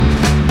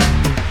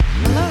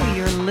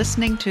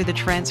listening to the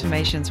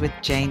Transformations with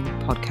Jane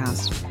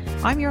podcast.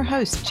 I'm your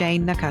host,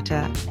 Jane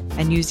Nakata,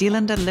 a New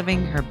Zealander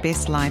living her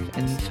best life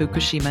in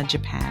Fukushima,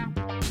 Japan.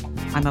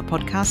 I'm a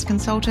podcast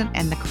consultant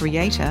and the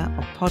creator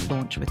of Pod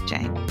Launch with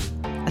Jane,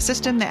 a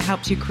system that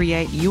helps you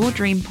create your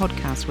dream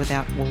podcast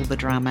without all the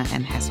drama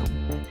and hassle,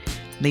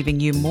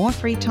 leaving you more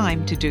free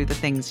time to do the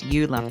things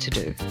you love to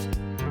do.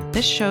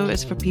 This show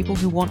is for people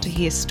who want to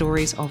hear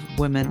stories of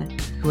women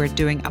who are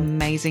doing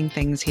amazing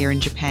things here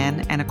in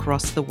Japan and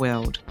across the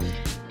world.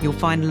 You'll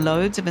find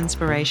loads of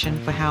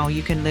inspiration for how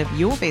you can live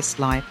your best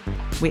life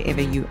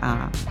wherever you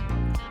are.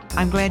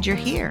 I'm glad you're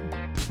here.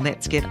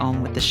 Let's get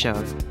on with the show.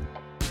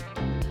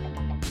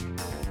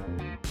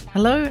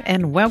 Hello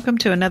and welcome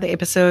to another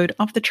episode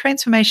of the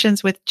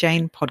Transformations with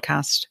Jane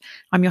podcast.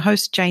 I'm your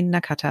host, Jane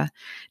Nakata.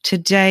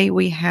 Today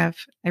we have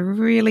a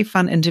really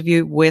fun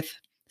interview with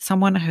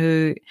someone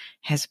who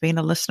has been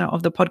a listener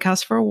of the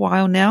podcast for a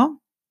while now.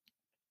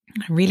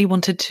 I really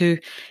wanted to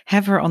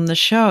have her on the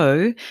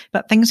show,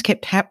 but things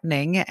kept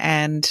happening.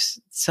 And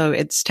so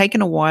it's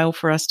taken a while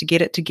for us to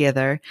get it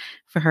together,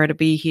 for her to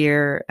be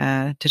here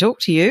to talk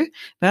to you,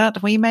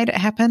 but we made it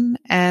happen.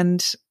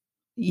 And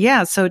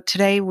yeah, so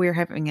today we're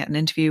having an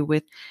interview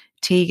with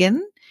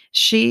Tegan.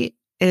 She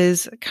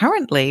is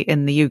currently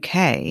in the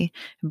UK,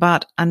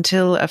 but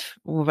until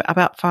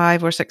about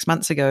 5 or 6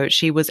 months ago,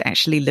 she was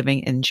actually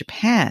living in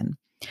Japan.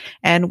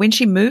 And when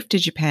she moved to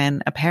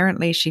Japan,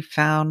 apparently she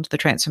found the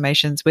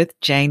Transformations with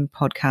Jane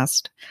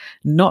podcast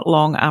not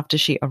long after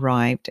she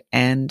arrived.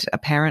 And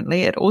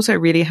apparently it also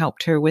really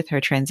helped her with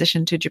her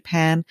transition to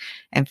Japan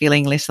and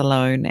feeling less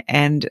alone.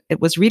 And it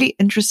was really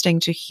interesting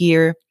to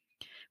hear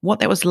what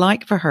that was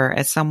like for her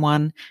as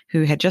someone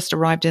who had just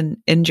arrived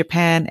in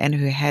Japan and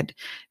who had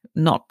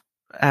not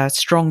a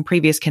strong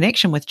previous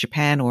connection with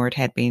Japan, or it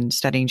had been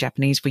studying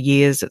Japanese for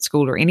years at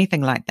school or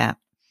anything like that.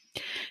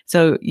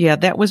 So yeah,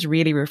 that was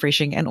really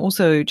refreshing. And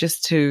also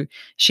just to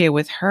share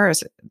with her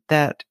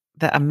that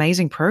the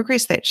amazing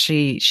progress that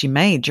she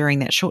made during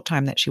that short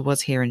time that she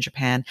was here in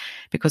Japan,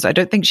 because I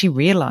don't think she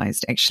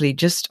realized actually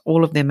just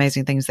all of the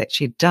amazing things that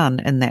she'd done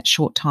in that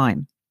short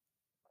time.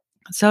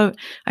 So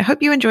I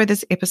hope you enjoy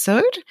this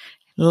episode.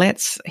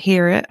 Let's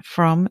hear it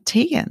from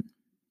Tegan.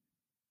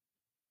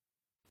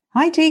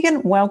 Hi,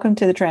 Tegan. Welcome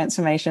to the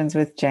Transformations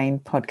with Jane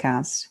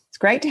podcast. It's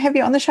great to have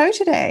you on the show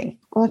today.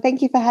 Well,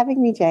 thank you for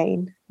having me,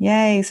 Jane.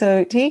 Yay.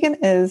 So Tegan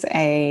is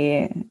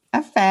a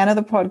fan of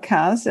the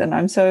podcast, and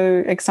I'm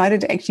so excited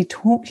to actually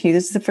talk to you.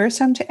 This is the first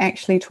time to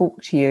actually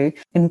talk to you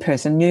in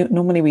person.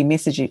 Normally we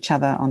message each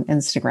other on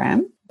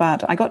Instagram,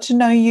 but I got to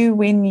know you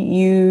when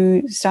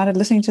you started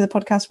listening to the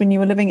podcast when you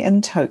were living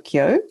in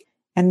Tokyo.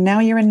 And now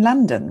you're in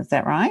London, is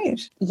that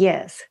right?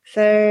 Yes.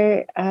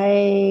 So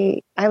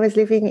I was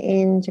living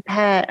in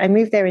Japan. I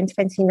moved there in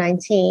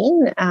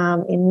 2019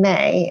 in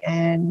May,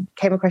 and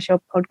came across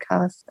your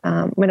podcast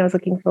when I was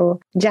looking for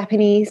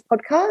Japanese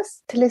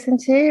podcasts to listen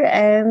to.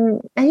 And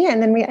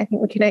then I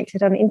think we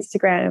connected on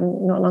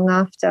Instagram not long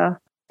after.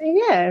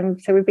 Yeah,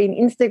 so we've been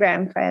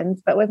Instagram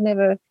friends, but we've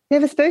never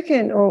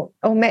spoken or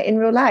met in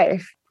real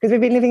life, because we've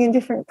been living in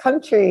different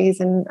countries,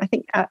 and I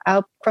think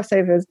our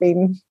crossover has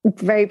been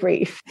very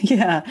brief.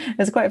 Yeah,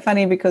 it's quite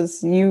funny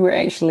because you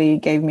actually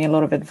gave me a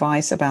lot of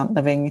advice about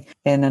living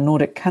in a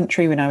Nordic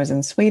country when I was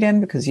in Sweden,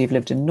 because you've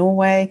lived in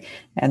Norway,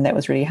 and that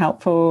was really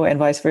helpful, and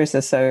vice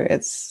versa. So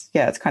it's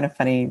kind of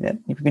funny that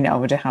you've been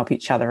able to help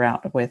each other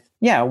out with,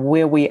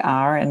 where we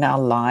are in our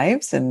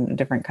lives in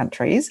different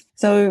countries.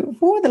 So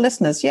for the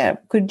listeners,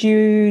 could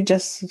you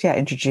just,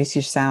 introduce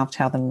yourself,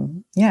 tell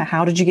them,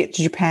 how did you get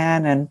to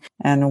Japan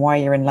and why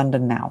you're in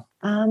London now?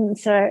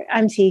 So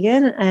I'm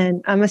Tegan,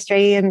 and I'm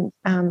Australian,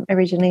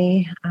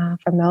 originally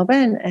from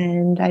Melbourne,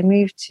 and I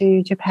moved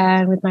to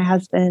Japan with my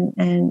husband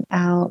and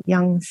our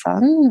young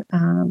son,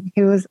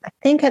 who was, I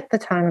think at the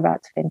time,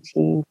 about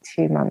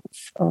 22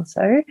 months or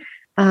so,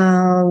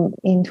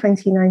 in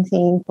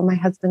 2019 for my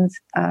husband's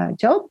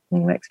job. He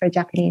works for a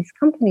Japanese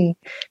company.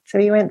 So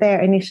we went there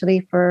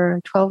initially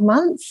for 12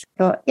 months.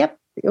 Thought,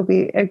 it'll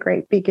be a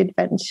great big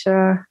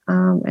adventure.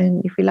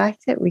 And if we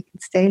liked it, we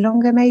could stay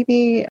longer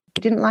maybe. If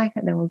we didn't like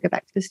it, then we'll go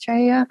back to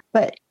Australia.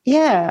 But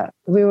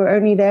we were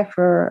only there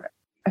for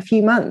a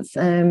few months,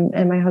 and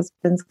my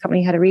husband's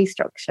company had a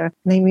restructure.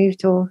 And they moved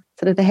to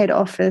sort of the head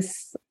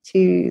office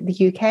to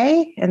the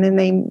UK, and then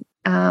they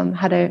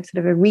had a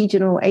sort of a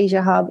regional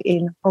Asia hub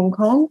in Hong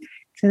Kong.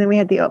 So then we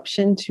had the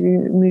option to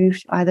move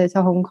either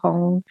to Hong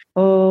Kong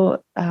or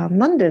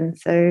London.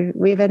 So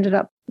we've ended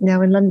up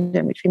now in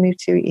London, which we moved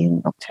to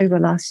in October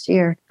last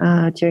year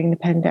during the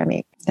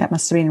pandemic. That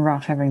must have been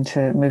rough, having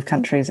to move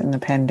countries in the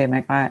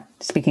pandemic.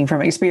 Speaking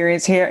from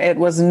experience here, it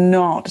was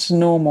not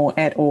normal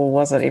at all,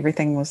 was it?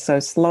 Everything was so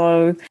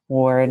slow,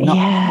 or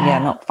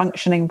not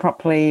functioning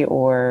properly,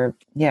 or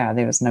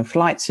there was no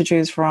flights to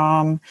choose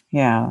from.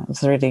 Yeah, it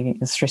was really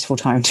a stressful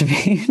time to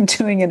be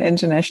doing an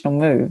international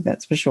move,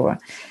 that's for sure.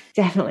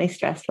 Definitely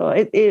stressful.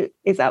 It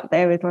is up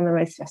there with one of the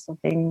most stressful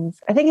things.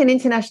 I think an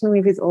international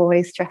move is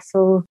always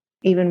stressful.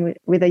 Even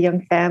with a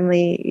young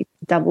family,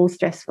 double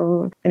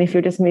stressful. And if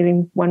you're just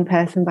moving one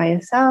person by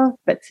yourself,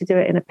 but to do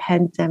it in a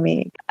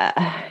pandemic,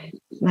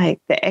 like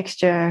the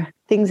extra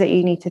things that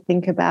you need to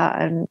think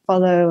about and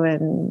follow,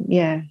 and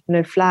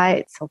no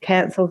flights or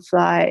cancelled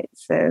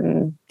flights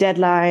and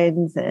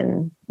deadlines,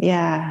 and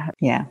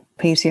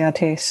PCR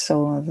tests,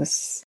 all of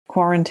this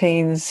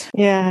quarantines.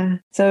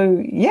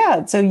 So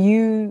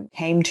you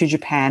came to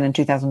Japan in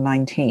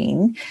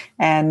 2019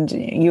 and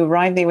you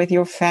arrived there with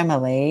your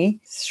family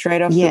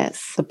straight off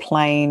the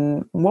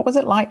plane. What was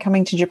it like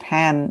coming to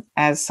Japan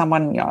as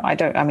someone,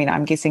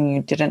 I'm guessing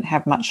you didn't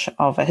have much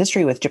of a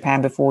history with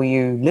Japan before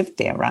you lived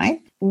there,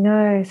 right?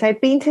 No. So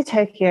I'd been to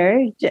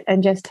Tokyo,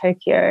 and just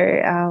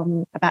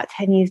Tokyo, about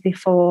 10 years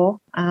before,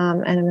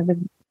 and I remember,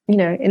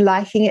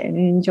 liking it and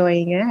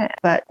enjoying it,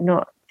 but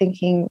not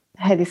thinking,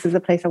 hey, this is a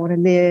place I want to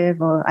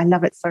live, or I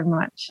love it so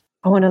much,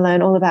 I want to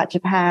learn all about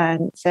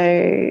Japan.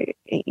 So,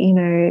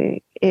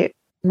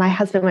 my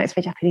husband works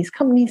for a Japanese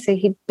company, so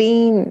he'd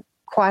been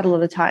quite a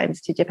lot of times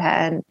to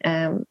Japan,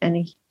 and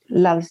he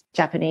loves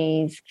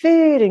Japanese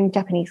food and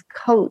Japanese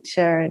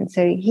culture. And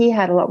so he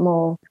had a lot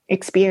more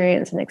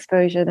experience and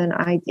exposure than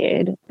I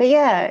did. But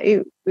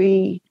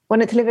we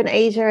wanted to live in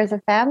Asia as a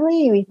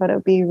family. We thought it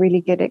would be a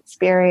really good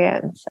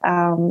experience,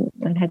 and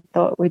had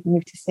thought we'd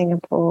move to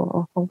Singapore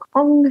or Hong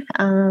Kong.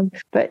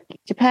 But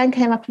Japan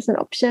came up as an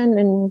option,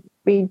 and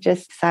we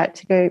just decided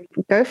to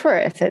go for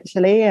it,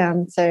 essentially.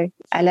 So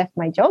I left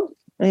my job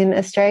in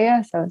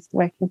Australia, so I was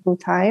working full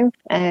time,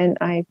 and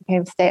I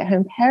became a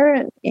stay-at-home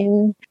parent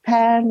in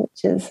Japan,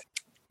 which was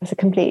a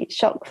complete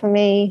shock for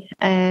me.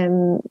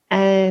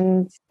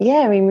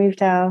 We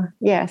moved our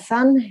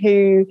son,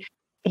 who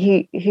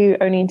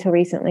only until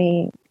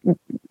recently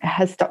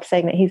has stopped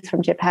saying that he's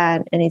from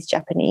Japan and is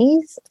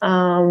Japanese,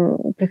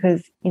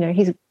 because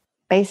he's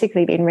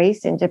basically been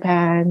raised in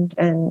Japan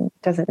and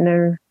doesn't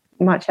know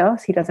much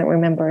else. He doesn't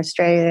remember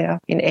Australia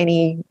in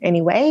any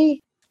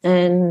way.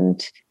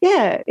 And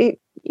it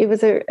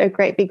was a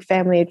great big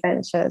family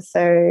adventure.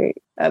 So,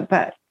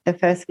 but the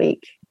first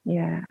week,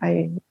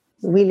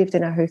 we lived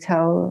in a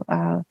hotel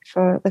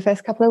for the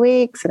first couple of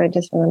weeks, and I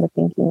just remember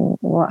thinking,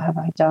 what have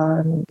I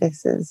done?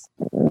 This is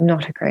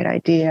not a great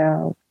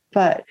idea.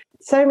 But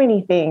so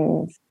many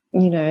things,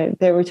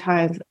 there were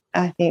times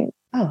I think,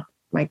 oh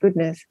my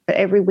goodness, but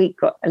every week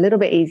got a little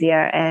bit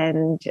easier.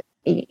 And,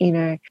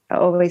 I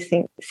always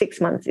think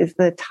 6 months is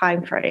the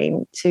time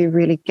frame to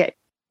really get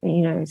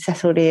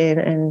settled in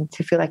and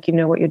to feel like you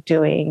know what you're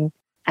doing.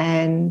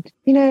 And,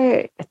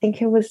 I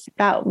think it was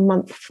about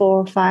month 4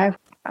 or 5.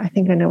 I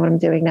think I know what I'm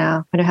doing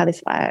now. I know how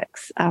this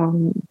works.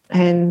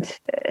 And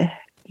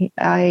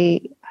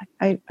I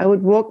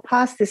would walk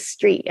past this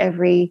street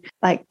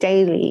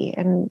daily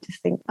and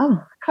just think,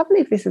 oh, I can't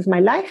believe this is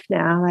my life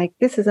now. Like,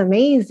 this is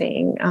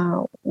amazing.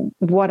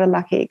 What a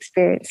lucky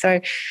experience.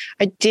 So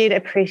I did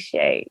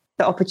appreciate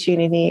the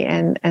opportunity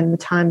and the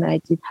time that I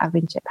did have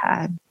in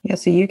Japan. Yeah,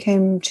 so you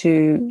came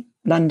to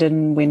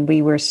London when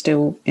we were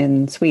still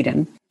in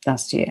Sweden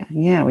last year.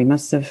 Yeah, we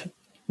must have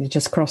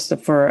just crossed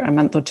it for a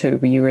month or two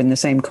when you were in the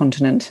same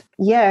continent.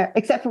 Yeah,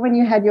 except for when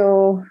you had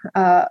your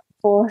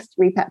forced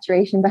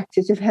repatriation back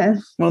to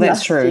Japan. Well,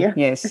 that's true. Year.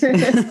 Yes.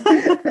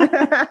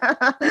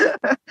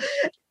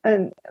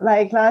 And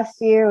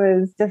last year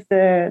was just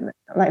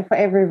for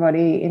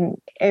everybody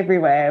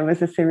everywhere, it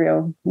was a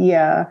surreal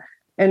year.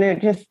 And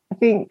I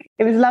think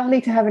it was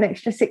lovely to have an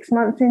extra 6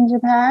 months in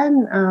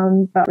Japan,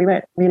 but we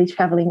weren't really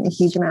traveling a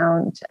huge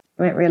amount.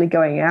 We weren't really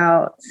going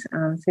out.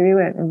 So we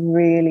weren't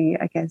really,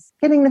 I guess,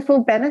 getting the full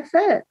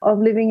benefit of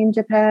living in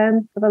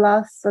Japan for the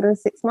last sort of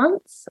 6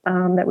 months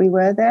that we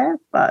were there.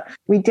 But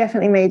we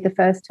definitely made the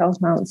first 12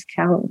 months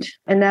count.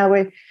 And now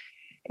we're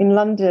in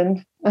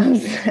London,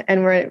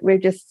 and we're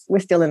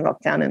still in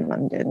lockdown in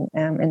London,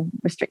 and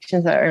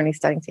restrictions are only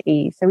starting to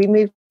ease. So we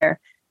moved there.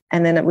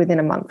 And then within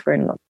a month, we're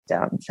in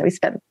lockdown. So we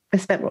spent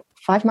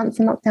 5 months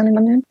in lockdown in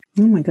London.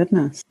 Oh, my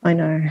goodness. I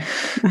know.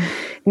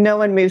 No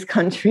one moves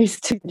countries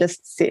to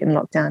just sit in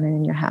lockdown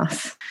in your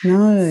house.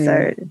 No.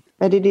 So,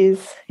 but it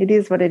is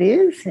what it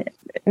is.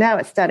 Now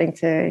it's starting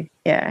to,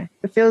 it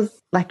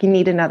feels like you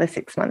need another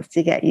 6 months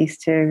to get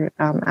used to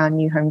our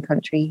new home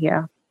country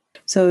here.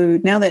 So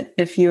now that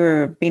if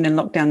you've been in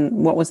lockdown,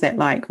 what was that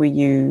like? Were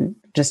you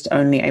just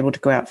only able to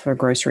go out for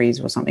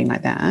groceries or something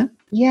like that?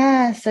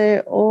 Yeah,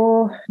 so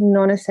all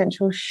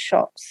non-essential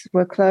shops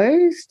were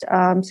closed.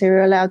 So you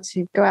were allowed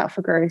to go out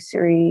for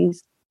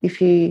groceries.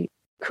 If you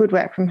could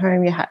work from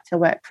home, you had to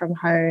work from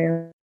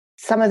home.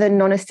 Some of the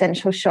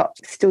non-essential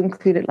shops still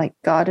included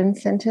garden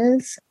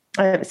centres.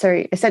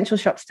 Essential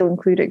shops still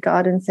included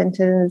garden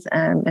centres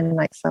and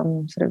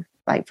some sort of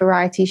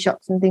variety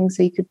shops and things,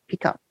 so you could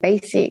pick up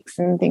basics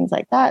and things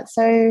like that.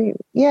 So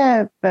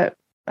yeah, but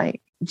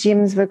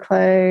gyms were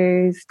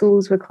closed,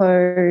 schools were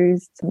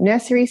closed,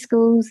 nursery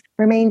schools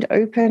remained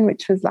open,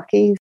 which was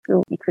lucky.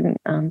 So you couldn't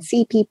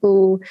see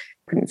people,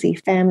 couldn't see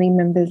family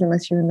members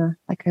unless you're in a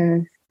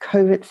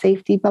COVID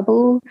safety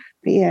bubble.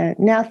 But yeah,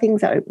 now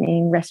things are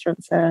opening.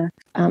 Restaurants are,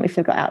 if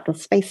they've got outdoor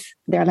space,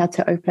 they're allowed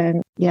to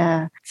open.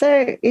 Yeah.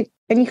 So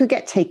and you could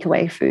get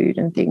takeaway food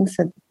and things.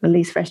 So at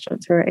least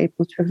restaurants were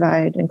able to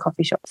provide, and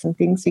coffee shops and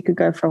things. So you could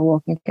go for a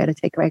walk and get a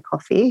takeaway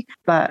coffee.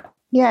 But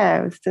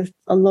yeah, it was just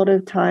a lot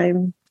of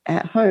time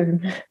at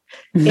home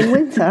in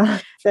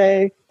winter.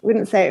 So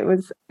wouldn't say it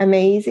was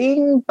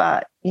amazing,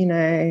 but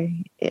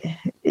it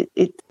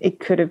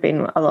could have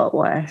been a lot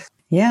worse.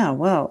 Yeah,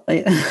 well,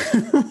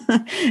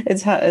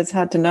 it's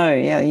hard to know.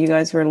 Yeah, you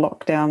guys were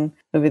locked down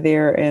over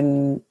there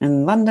in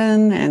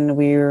London, and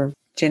we were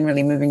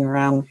generally moving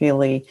around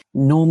fairly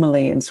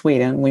normally in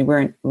Sweden. We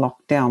weren't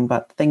locked down,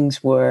 but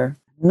things were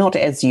not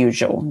as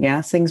usual.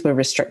 Yeah, things were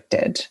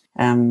restricted.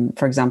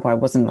 For example, I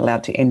wasn't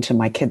allowed to enter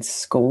my kids'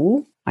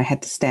 school. I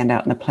had to stand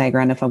out in the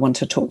playground. If I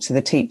wanted to talk to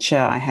the teacher,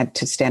 I had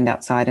to stand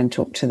outside and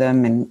talk to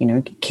them and,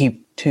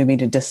 keep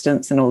 2-meter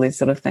distance and all these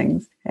sort of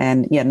things.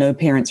 And yeah, no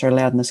parents are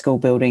allowed in the school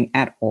building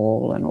at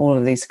all, and all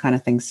of these kind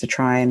of things to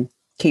try and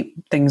keep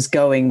things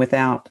going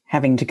without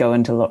having to go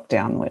into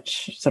lockdown,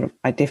 which sort of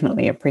I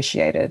definitely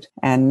appreciated.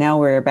 And now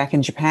we're back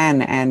in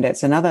Japan, and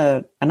it's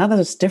another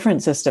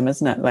different system,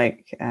 isn't it?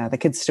 Like the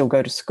kids still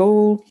go to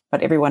school,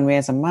 but everyone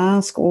wears a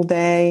mask all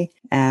day.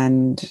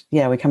 And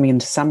yeah, we're coming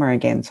into summer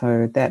again,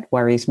 so that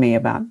worries me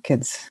about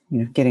kids,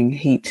 getting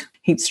heat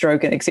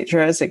stroke,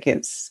 etc. as it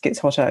gets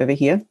hotter over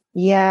here.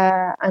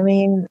 Yeah, I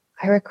mean,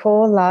 I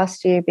recall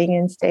last year being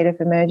in state of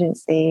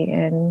emergency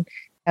and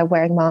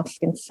wearing masks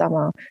in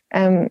summer.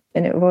 And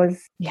it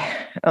was,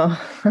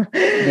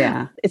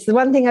 It's the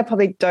one thing I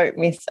probably don't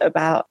miss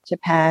about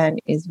Japan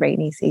is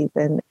rainy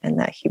season and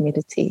that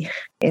humidity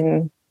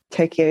in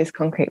Tokyo's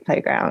concrete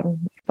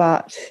playground.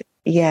 But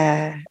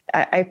yeah,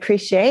 I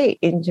appreciate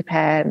in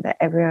Japan that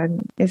everyone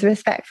is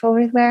respectful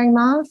with wearing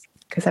masks,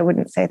 because I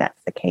wouldn't say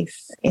that's the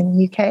case in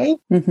the UK.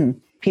 Mm-hmm.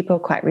 People are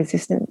quite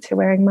resistant to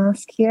wearing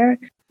masks here.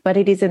 But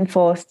it is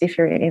enforced if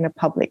you're in a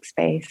public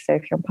space. So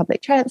if you're on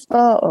public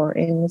transport or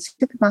in the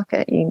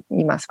supermarket, you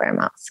must wear a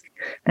mask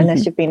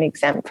unless you've been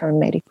exempt for a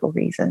medical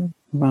reason.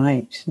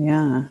 Right,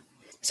 yeah.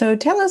 So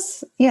tell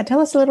us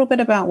a little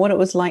bit about what it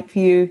was like for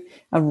you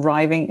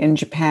arriving in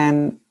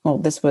Japan. Well,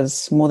 this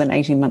was more than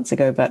 18 months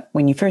ago, but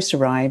when you first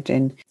arrived,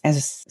 and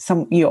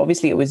you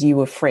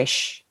were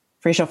fresh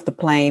off the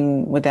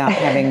plane without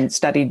having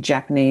studied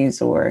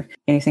Japanese or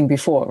anything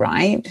before,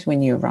 right?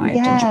 When you arrived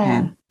in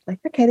Japan. Like,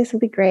 okay, this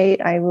will be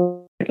great. I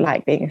will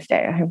like being a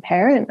stay-at-home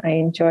parent. I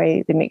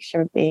enjoy the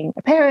mixture of being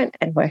a parent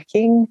and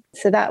working.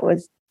 So that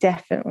was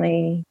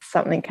definitely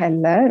something I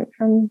learned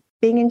from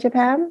being in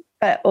Japan,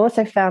 but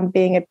also found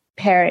being a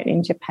parent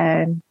in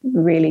Japan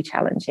really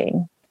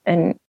challenging.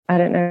 And I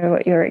don't know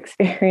what your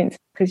experience,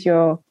 because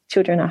your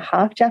children are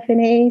half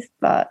Japanese,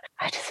 but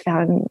I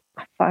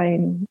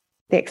find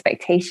the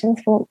expectations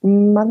for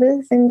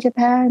mothers in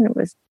Japan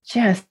was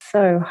just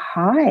so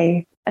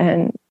high.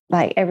 And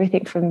like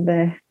everything from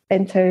the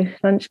bento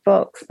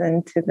lunchbox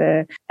and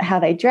to how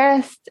they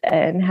dressed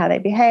and how they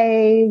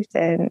behaved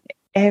and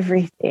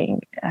everything.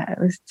 That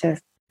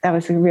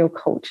was a real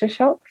culture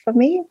shock for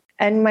me.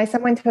 And my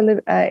son went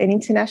to an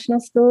international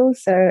school,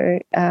 so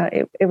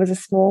it was a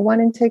small one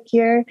in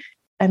Tokyo,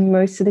 and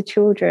most of the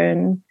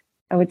children,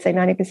 I would say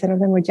 90% of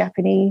them, were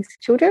Japanese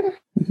children.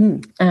 Mm-hmm.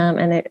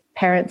 And their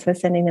parents were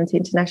sending them to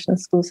international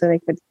school so they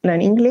could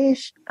learn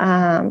English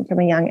from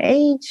a young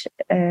age.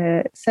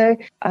 So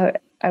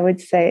I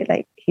would say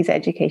like his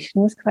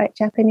education was quite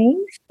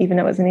Japanese, even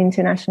though it was an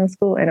international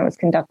school and it was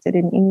conducted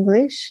in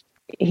English.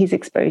 His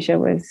exposure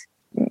was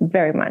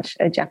very much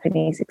a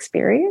Japanese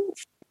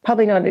experience.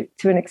 Probably not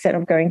to an extent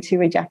of going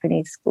to a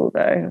Japanese school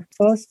though, of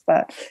course.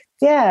 But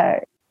yeah,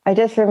 I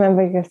just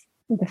remember just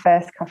the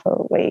first couple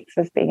of weeks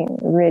was being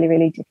really,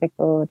 really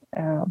difficult.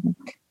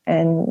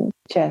 And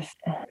just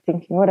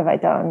thinking, what have I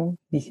done?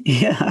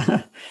 Yeah,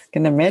 I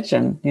can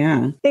imagine.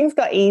 Yeah. Things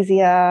got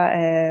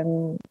easier.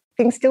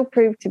 Things still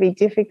proved to be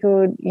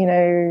difficult,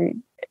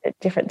 at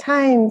different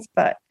times.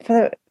 But for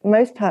the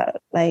most part,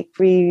 like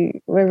we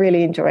were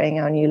really enjoying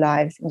our new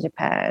lives in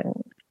Japan.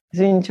 We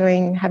were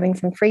enjoying having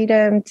some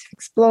freedom to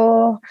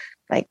explore.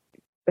 Like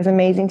it was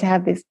amazing to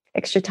have this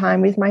extra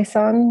time with my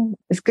son.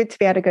 It was good to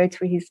be able to go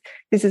to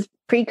this is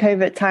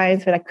pre-COVID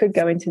times when I could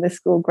go into the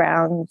school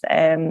grounds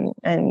and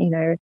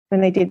when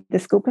they did the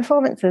school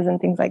performances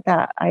and things like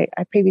that, I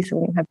previously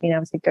wouldn't have been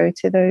able to go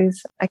to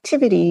those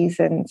activities.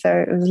 And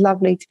so it was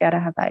lovely to be able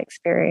to have that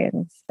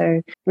experience.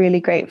 So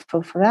really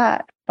grateful for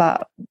that.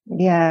 But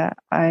yeah,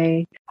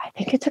 I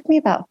think it took me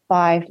about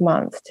 5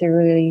 months to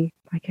really,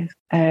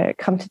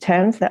 come to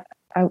terms that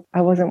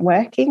I wasn't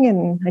working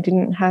and I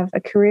didn't have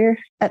a career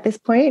at this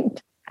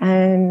point.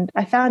 And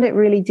I found it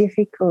really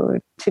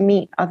difficult to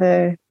meet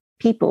other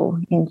people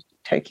in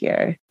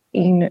Tokyo.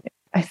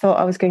 I thought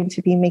I was going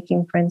to be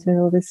making friends with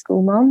all the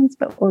school moms,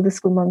 but all the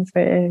school moms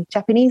were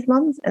Japanese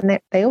moms, and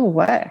they all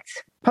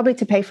worked, probably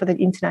to pay for the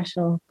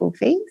international school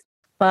fees.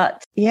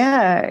 But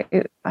yeah,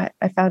 I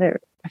found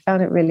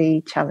it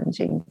really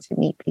challenging to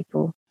meet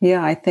people.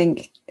 Yeah, I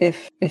think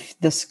if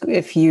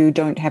you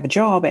don't have a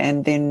job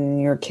and then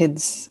your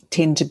kids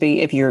tend to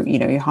be, if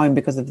you're home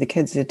because of the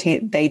kids,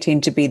 they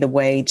tend to be the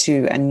way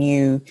to a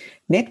new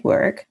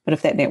network. But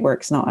if that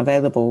network's not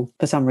available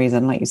for some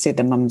reason, like you said,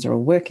 the mums are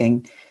all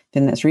working,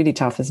 then that's really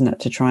tough, isn't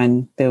it, to try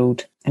and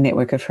build a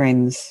network of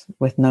friends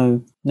with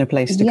no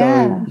place to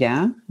go.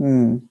 Yeah.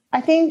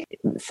 I think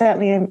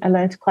certainly I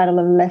learned quite a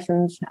lot of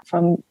lessons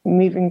from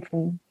moving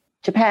from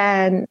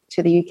Japan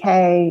to the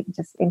UK,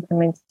 just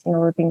implementing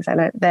all the things I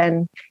learned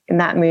then in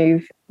that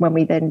move when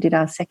we then did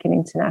our second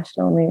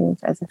international move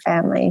as a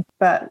family.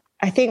 But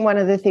I think one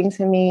of the things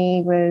for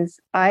me was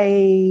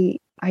I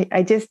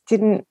just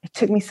didn't, it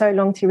took me so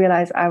long to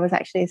realize I was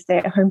actually a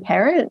stay-at-home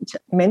parent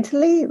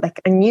mentally.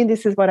 Like I knew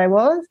this is what I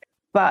was,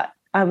 but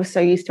I was so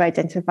used to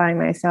identifying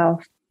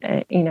myself,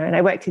 and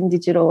I worked in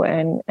digital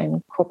and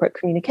corporate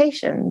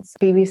communications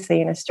previously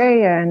in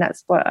Australia. And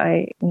that's what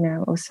I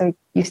was so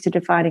used to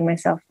defining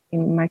myself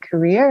in my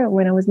career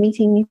when I was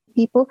meeting new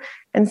people.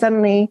 And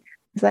suddenly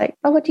it's like,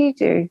 oh, what do you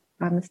do?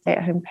 I'm a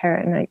stay-at-home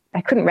parent, and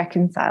I couldn't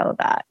reconcile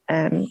that.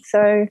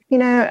 So,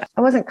 I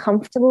wasn't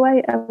comfortable,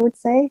 I would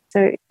say.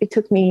 So it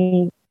took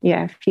me,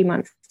 a few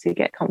months to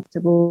get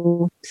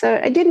comfortable. So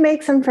I did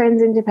make some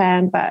friends in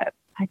Japan, but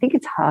I think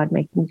it's hard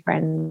making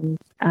friends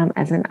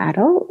as an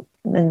adult.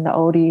 And the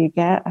older you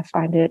get, I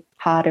find it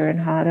harder and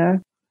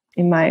harder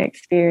in my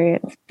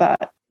experience.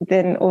 But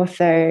then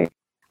also,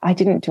 I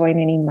didn't join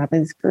any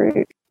mothers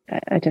group.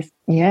 Because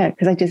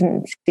I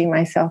didn't see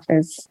myself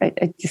as,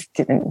 I just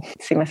didn't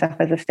see myself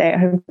as a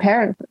stay-at-home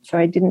parent. So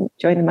I didn't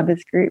join the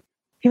mothers group.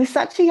 He was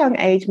such a young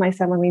age, my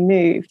son, when we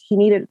moved. He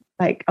needed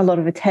like a lot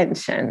of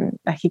attention.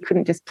 Like he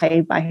couldn't just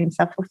play by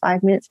himself for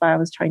 5 minutes while I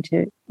was trying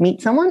to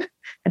meet someone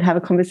and have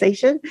a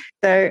conversation.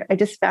 So I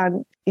just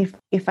found if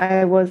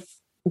I was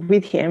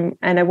with him,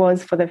 and I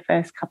was for the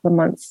first couple of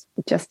months,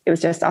 it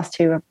was just us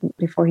two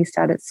before he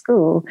started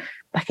school,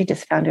 like I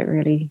just found it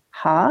really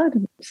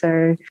hard.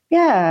 So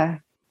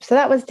So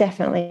that was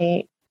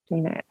definitely,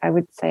 I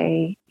would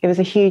say it was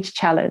a huge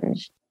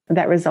challenge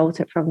that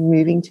resulted from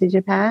moving to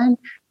Japan.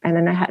 And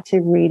then I had to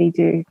really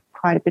do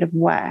quite a bit of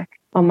work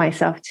on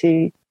myself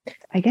to,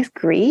 I guess,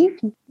 grieve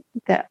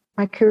that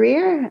my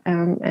career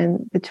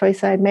and the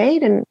choice I'd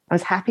made. And I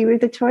was happy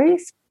with the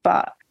choice,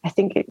 but I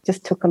think it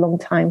just took a long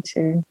time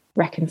to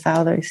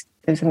reconcile those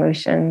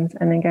emotions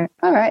and then go,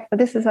 all right, well,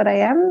 this is what I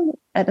am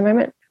at the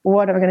moment.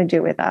 What am I going to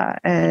do with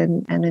that?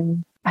 And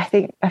then I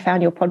think I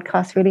found your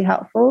podcast really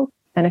helpful,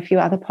 and a few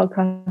other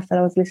podcasts that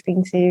I was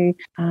listening to.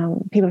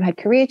 People have had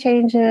career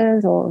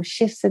changes or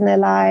shifts in their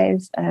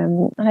lives.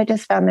 And I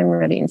just found them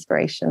really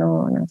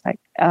inspirational. And I was like,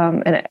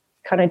 and it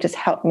kind of just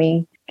helped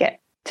me get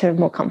to a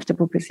more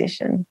comfortable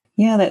position.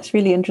 Yeah, that's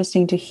really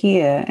interesting to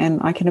hear. And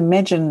I can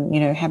imagine,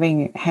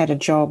 having had a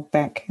job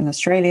back in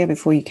Australia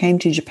before you came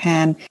to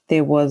Japan,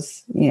 there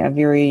was, a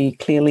very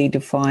clearly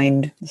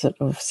defined sort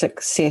of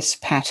success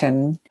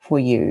pattern for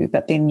you.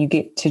 But then you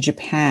get to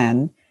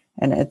Japan,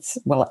 and it's,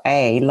 well,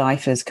 A,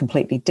 life is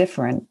completely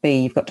different.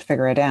 B, you've got to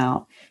figure it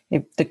out.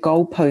 If the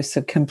goalposts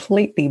have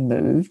completely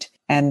moved.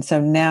 And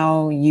so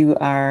now you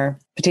are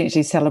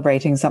potentially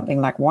celebrating something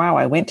like, wow,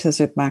 I went to the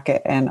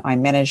supermarket and I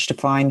managed to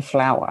find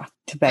flour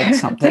to bake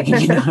something,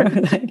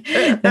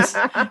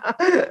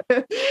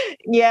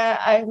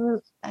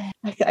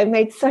 I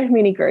made so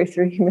many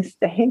grocery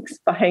mistakes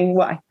buying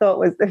what I thought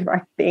was the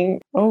right thing.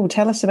 Oh,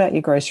 tell us about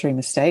your grocery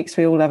mistakes.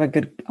 We all have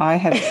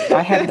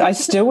I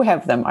still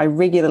have them. I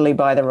regularly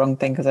buy the wrong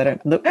thing because I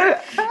don't look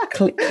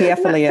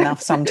carefully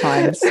enough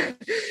sometimes.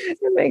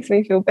 It makes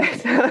me feel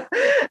better.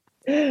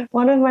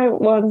 One of my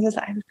ones is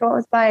I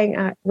was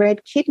buying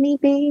red kidney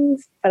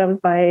beans, but I was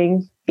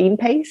buying bean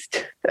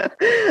paste.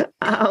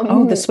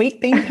 The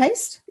sweet bean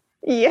paste?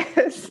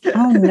 Yes.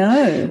 Oh,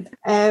 no.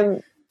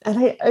 And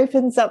I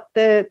opens up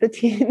the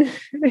tin.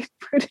 I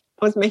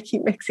was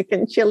making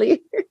Mexican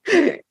chili.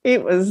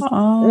 It was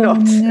not.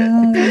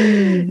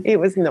 No. It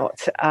was not.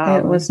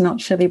 It was not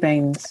chili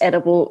beans.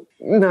 Edible.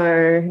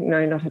 No,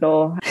 not at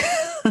all.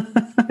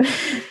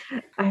 I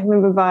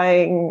remember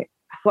buying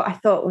what I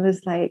thought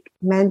was like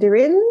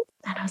mandarins.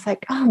 And I was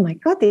like, oh my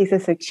God, these are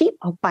so cheap.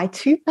 I'll buy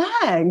 2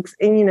 bags.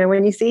 And,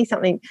 when you see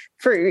something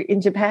fruit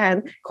in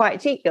Japan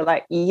quite cheap, you're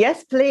like,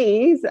 yes,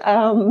 please.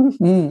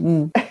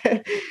 And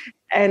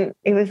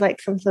it was like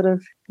some sort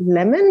of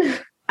lemon,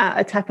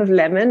 a type of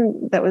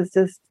lemon that was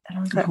just... And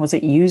I was like, was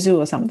it yuzu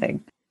or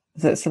something?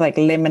 So it's like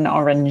lemon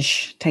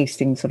orange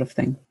tasting sort of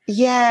thing.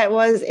 Yeah, it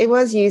was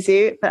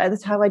yuzu, but at the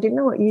time I didn't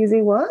know what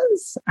yuzu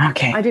was.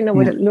 Okay. I didn't know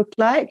what it looked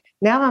like.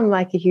 Now I'm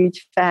like a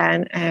huge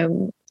fan,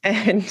 and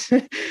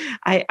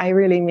I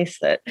really miss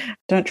it.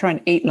 Don't try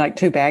and eat like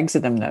 2 bags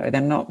of them though.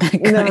 They're not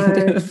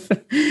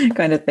that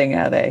kind of thing,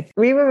 are they?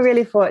 We were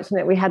really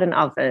fortunate. We had an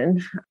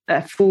oven,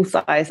 a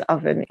full-size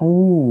oven.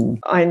 Ooh.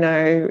 I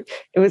know.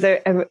 It was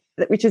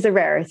which is a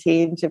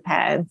rarity in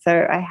Japan. So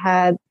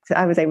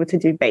I was able to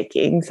do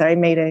baking. So I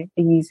made a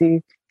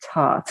yuzu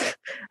tart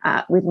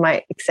with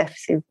my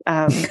excessive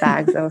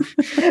bags of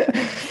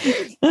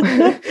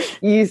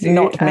yuzu.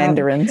 Not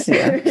mandarins,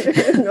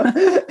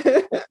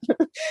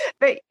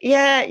 But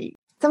yeah,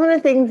 some of the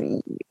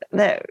things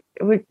that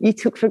you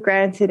took for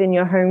granted in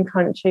your home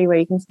country where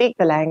you can speak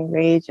the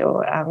language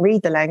or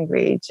read the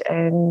language,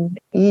 and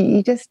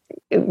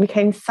it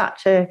became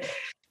such an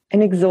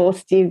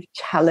exhaustive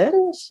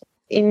challenge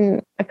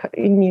in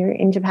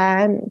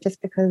Japan,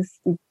 just because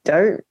you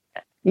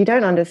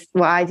don't understand.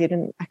 Well, I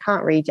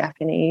can't read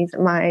Japanese.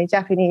 My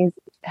Japanese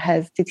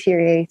has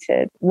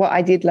deteriorated. What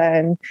I did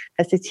learn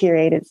has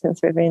deteriorated since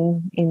we've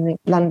been in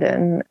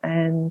London.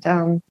 And,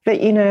 but,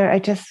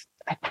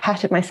 I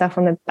patted myself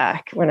on the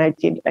back when I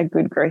did a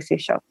good grocery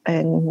shop.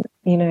 And,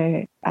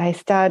 I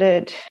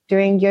started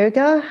doing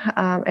yoga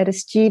at a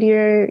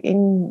studio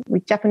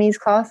with Japanese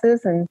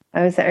classes, and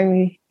I was the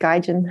only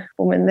Gaijin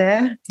woman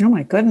there. Oh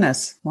my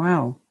goodness.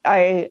 Wow.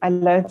 I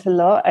learned a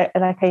lot.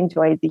 I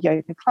enjoyed the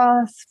yoga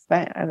class,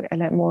 but I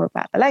learned more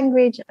about the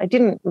language. I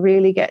didn't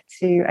really get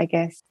to,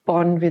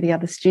 bond with the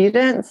other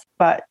students,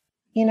 but,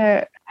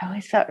 I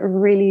always felt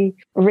really,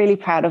 really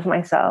proud of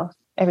myself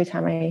every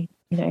time I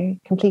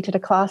completed a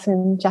class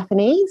in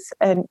Japanese.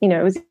 And,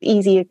 it was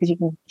easier because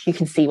you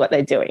can see what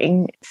they're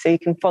doing. So you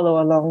can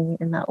follow along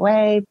in that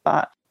way.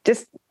 But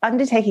just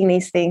undertaking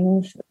these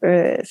things,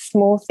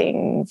 small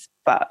things,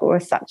 but were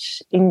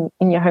such in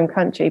your home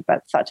country,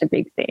 but such a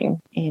big thing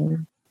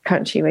in a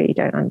country where you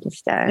don't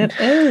understand. It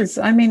is.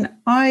 I mean,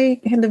 I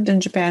had lived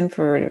in Japan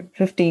for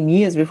 15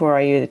 years before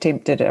I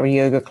attempted a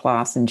yoga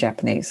class in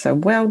Japanese. So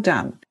well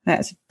done.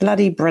 That's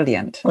bloody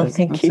brilliant. Well,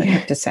 thank you. I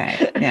have to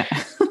say. Yeah.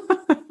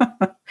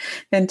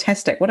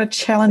 Fantastic. What a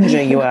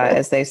challenger you are,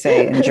 as they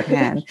say in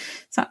Japan.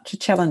 Such a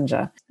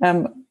challenger.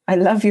 I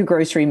love your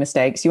grocery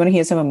mistakes. You want to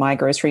hear some of my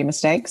grocery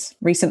mistakes?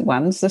 Recent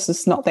ones. This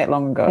is not that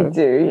long ago. I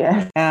do,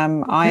 yeah.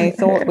 I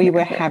thought we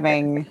were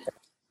having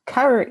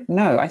curry.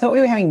 No, I thought we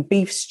were having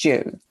beef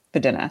stew for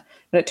dinner,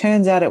 but it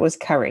turns out it was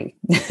curry.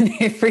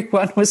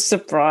 Everyone was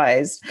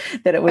surprised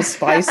that it was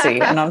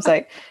spicy. And I was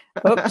like,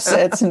 oops,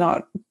 it's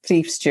not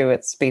beef stew,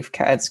 it's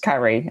it's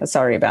curry.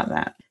 Sorry about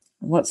that.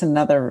 What's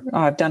another?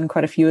 I've done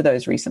quite a few of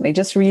those recently,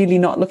 just really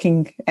not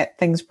looking at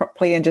things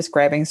properly and just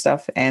grabbing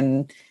stuff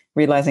and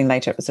realizing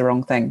later it was the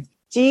wrong thing.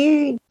 Do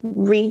you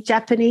read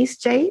Japanese,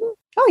 Jane?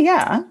 Oh,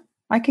 yeah.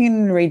 I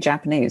can read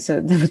Japanese.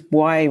 So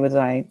why was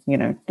I,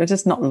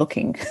 just not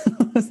looking.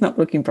 I was not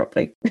looking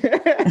properly. So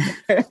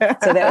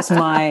that was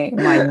my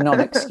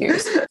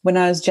non-excuse. When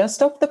I was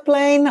just off the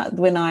plane,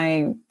 when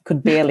I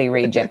could barely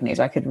read Japanese,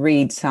 I could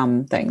read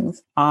some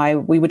things.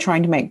 We were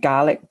trying to make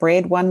garlic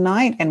bread one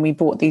night, and we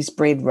bought these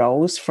bread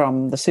rolls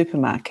from the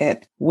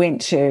supermarket,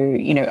 went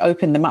to,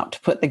 open them up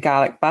to put the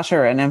garlic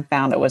butter in, and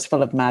found it was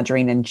full of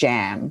margarine and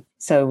jam.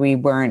 So we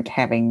weren't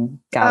having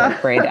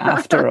garlic bread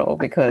after all,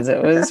 because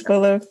it was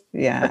full of,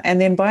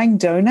 and then buying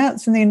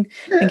donuts and then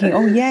thinking,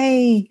 oh,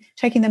 yay,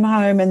 taking them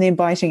home and then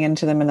biting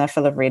into them, and they're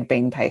full of red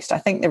bean paste. I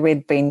think the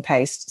red bean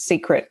paste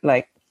secret,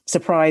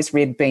 surprise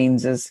red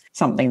beans is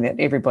something that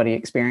everybody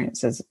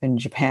experiences in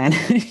Japan.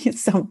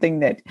 It's something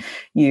that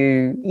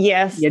you're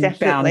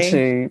bound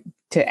to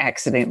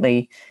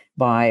accidentally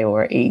buy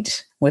or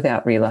eat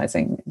without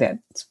realizing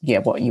that's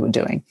what you were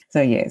doing.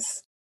 So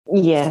yes.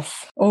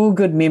 Yes. All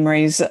good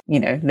memories,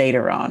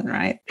 later on,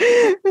 right?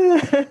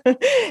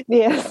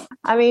 Yes.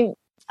 I mean,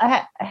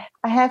 I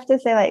have to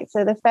say,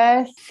 so the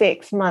first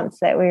 6 months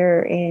that we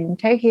were in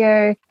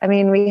Tokyo, I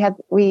mean, we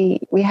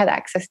had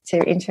access to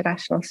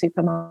international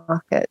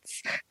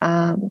supermarkets,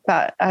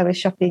 but I was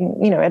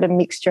shopping, at a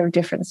mixture of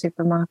different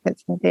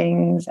supermarkets and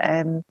things,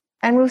 and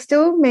we were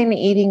still mainly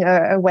eating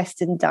a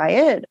Western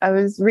diet. I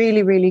was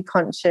really, really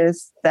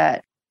conscious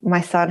that my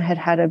son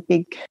had a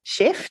big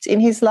shift in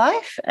his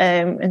life.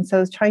 And so I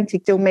was trying to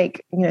still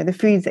make, the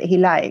foods that he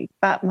liked.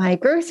 But my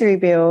grocery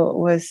bill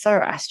was so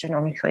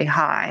astronomically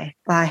high.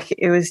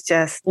 It was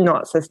just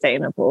not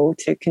sustainable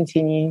to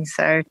continue.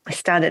 So I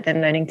started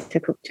then learning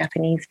to cook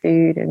Japanese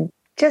food and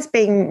just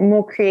being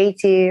more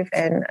creative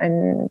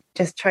and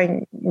just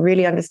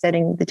really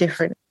understanding the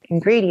different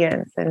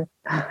ingredients. And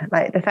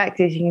the fact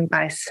is, you can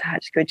buy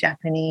such good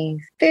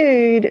Japanese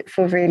food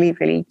for really,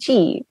 really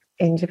cheap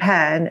in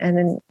Japan.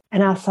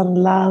 And our son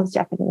loves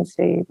Japanese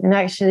food. And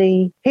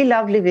actually, he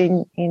loved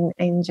living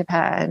in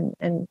Japan.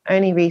 And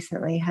only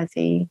recently has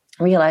he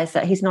realized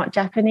that he's not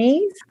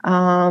Japanese.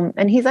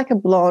 And he's like a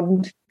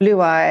blonde,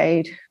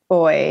 blue-eyed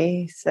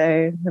boy.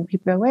 So when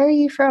people go, where are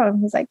you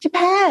from? He's like,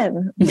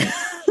 Japan.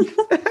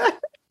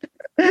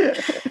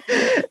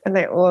 And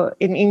they all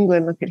in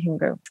England look at him and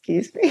go,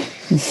 excuse me.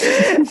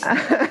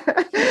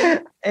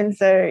 And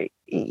so,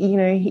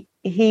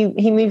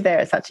 he moved there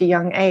at such a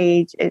young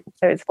age.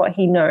 So it's what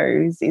he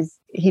knows is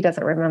he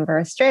doesn't remember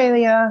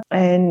Australia.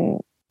 And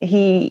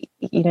he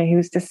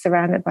was just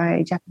surrounded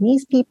by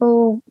Japanese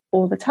people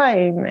all the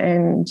time.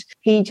 And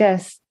he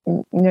just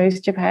knows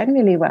Japan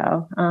really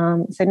well.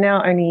 So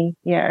now only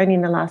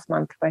in the last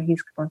month where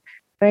he's gone,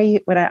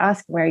 when I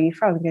ask him, where are you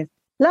from? He goes,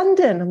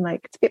 London. I'm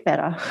like, it's a bit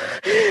better.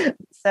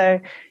 So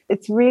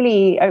it's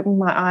really opened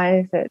my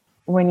eyes that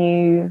when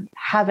you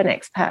have an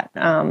expat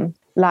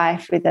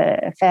life with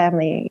a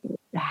family,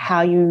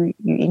 how you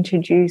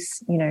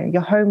introduce,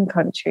 your home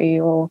country,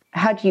 or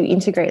how do you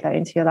integrate that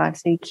into your life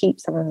so you keep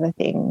some of the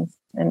things.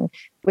 And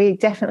we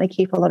definitely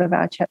keep a lot of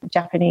our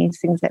Japanese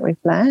things that we've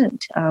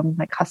learned,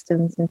 like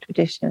customs and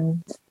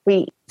traditions.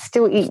 We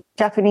still eat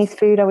Japanese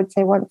food, I would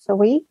say, once a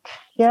week.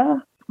 Yeah.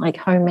 Like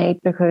homemade,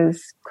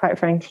 because quite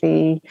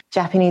frankly,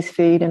 Japanese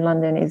food in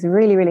London is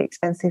really, really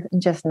expensive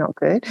and just not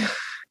good.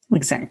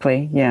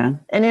 Exactly. Yeah.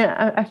 And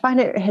I find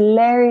it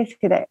hilarious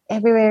that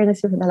everywhere in the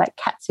super they're like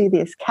katsu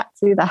this,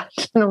 katsu that,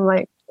 and I'm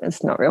like,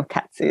 it's not real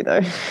katsu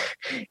though.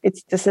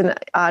 It's just an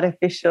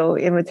artificial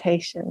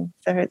imitation.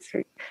 So it's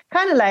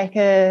kind of like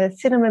a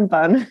cinnamon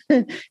bun.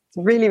 It's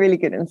really, really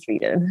good in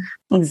Sweden.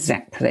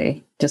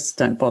 Exactly. Just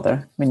don't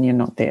bother when you're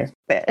not there.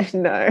 But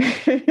no.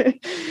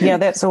 Yeah,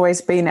 that's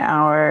always been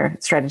our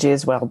strategy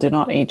as well. Do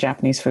not eat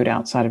Japanese food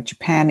outside of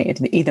Japan.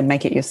 Either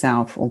make it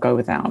yourself or go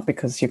without,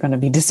 because you're going to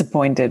be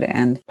disappointed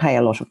and pay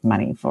a lot of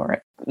money for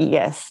it.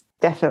 Yes,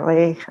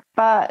 definitely.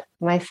 But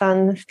my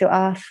son still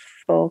asks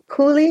for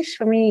coolish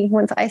for me. He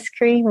wants ice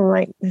cream. I'm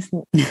like,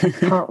 listen, I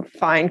can't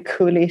find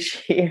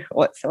coolish here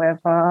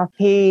whatsoever.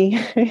 He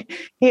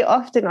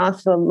often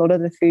asks for a lot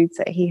of the foods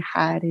that he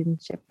had in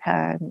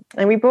Japan.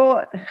 And we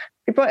brought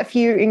a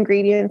few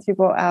ingredients. We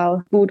brought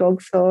our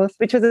bulldog sauce,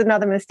 which was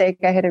another mistake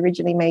I had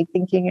originally made,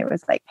 thinking it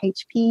was like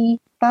HP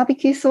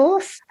barbecue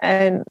sauce.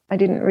 And I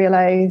didn't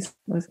realize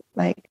it was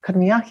like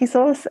okonomiyaki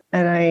sauce.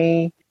 And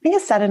I think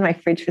it sat in my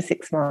fridge for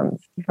 6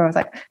 months before I was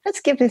like,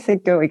 let's give this a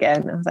go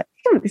again. I was like,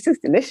 oh, this is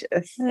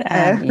delicious.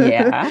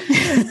 Yeah.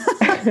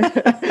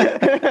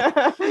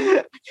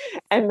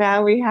 And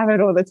now we have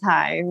it all the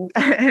time.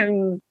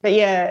 But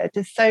yeah,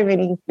 just so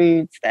many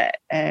foods that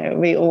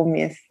we all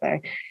miss. So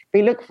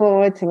we look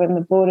forward to when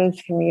the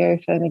borders can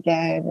reopen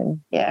again,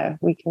 and yeah,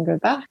 we can go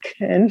back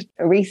and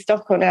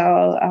restock on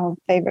our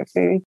favorite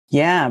food.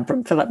 Yeah,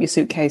 fill up your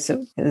suitcase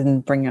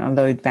and bring a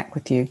load back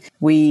with you.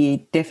 We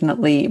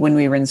definitely, when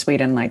we were in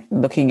Sweden, like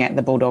looking at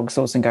the bulldog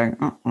sauce and going,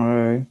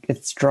 uh-oh,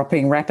 it's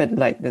dropping rapid,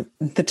 like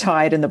the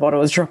tide in the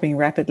bottle is dropping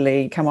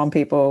rapidly. Come on,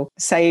 people,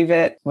 save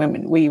it.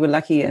 When we were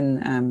lucky in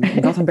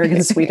Gothenburg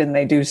in Sweden,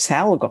 they do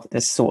sell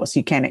this sauce.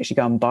 You can actually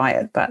go and buy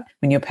it. But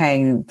when you're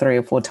paying 3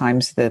 or 4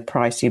 times the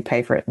price you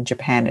pay for it in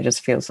Japan, it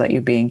just feels like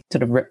you're being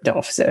sort of ripped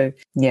off. So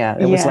yeah,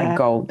 it was like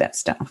gold, that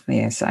stuff.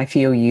 Yes, I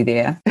feel you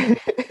there.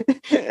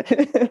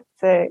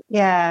 So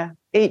yeah,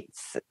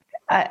 it's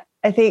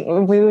I think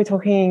we were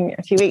talking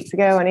a few weeks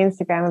ago on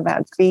Instagram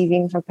about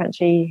grieving for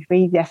country.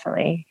 We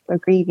definitely were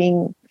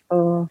grieving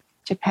for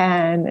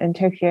Japan and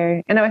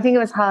Tokyo. And I think it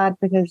was hard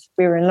because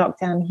we were in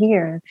lockdown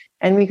here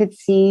and we could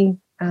see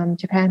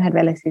Japan had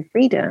relative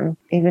freedom.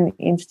 Even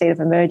in state of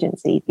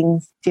emergency,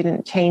 things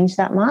didn't change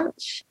that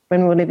much.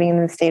 When we were living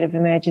in the state of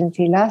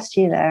emergency last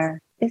year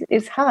there,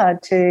 it's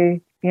hard to,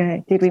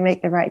 did we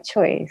make the right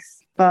choice?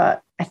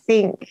 But I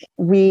think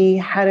we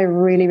had a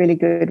really, really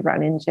good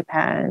run in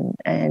Japan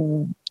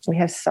and we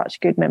have such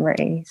good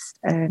memories.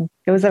 And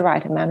it was the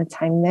right amount of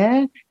time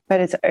there, but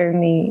it's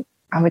only,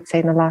 I would say,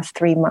 in the last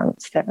 3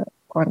 months that I've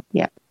gone,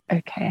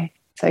 okay,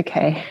 it's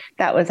okay.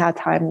 That was our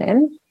time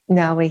then.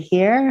 Now we're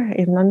here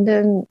in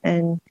London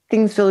and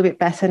things feel a bit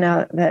better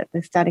now that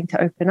they're starting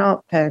to open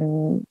up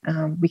and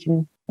we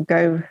can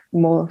go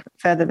more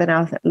further than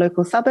our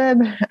local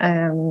suburb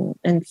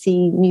and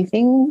see new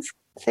things.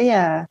 So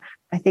yeah,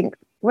 I think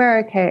we're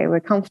okay. We're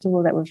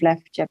comfortable that we've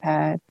left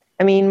Japan.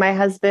 I mean, my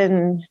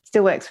husband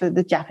still works for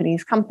the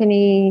Japanese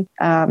company,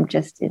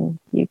 just in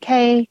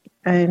UK,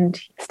 and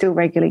still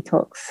regularly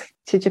talks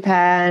to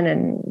Japan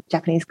and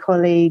Japanese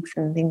colleagues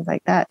and things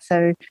like that.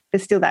 So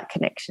there's still that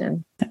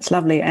connection. That's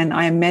lovely. And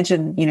I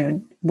imagine,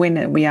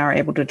 when we are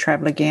able to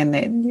travel again,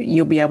 that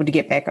you'll be able to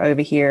get back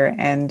over here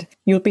and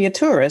you'll be a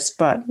tourist,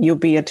 but you'll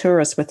be a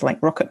tourist with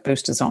like rocket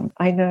boosters on.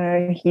 I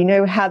know,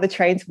 how the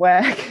trains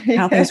work.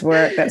 How things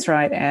work, that's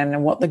right.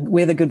 And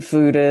where the good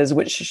food is,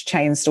 which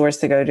chain stores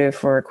to go to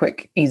for a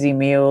quick, easy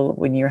meal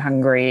when you're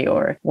hungry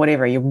or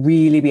whatever. You'll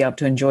really be able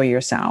to enjoy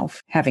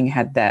yourself having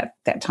had that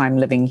time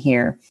living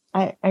here.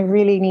 I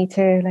really need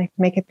to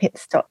make a pit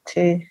stop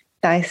to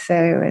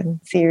Daiso and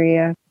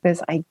Syria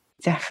because I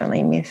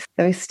definitely miss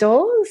those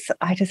stores.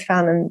 I just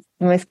found them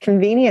the most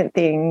convenient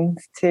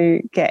things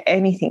to get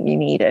anything you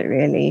needed,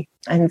 really.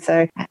 And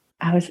so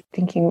I was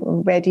thinking,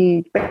 where do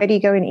you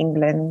go in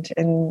England?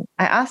 And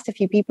I asked a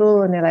few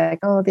people and they're like,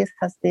 oh, this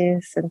has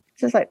this. And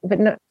it's just but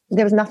no,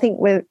 there was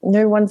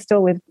no one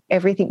store with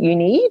everything you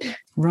need.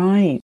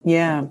 Right.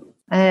 Yeah.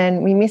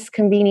 And we miss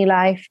Konbini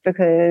life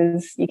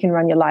because you can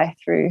run your life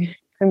through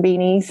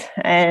Konbinis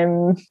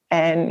and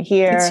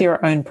here it's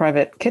your own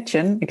private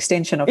kitchen,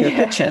 extension of your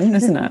kitchen,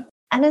 isn't it?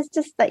 And it's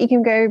just that you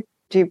can go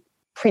do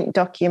print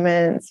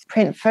documents,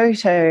 print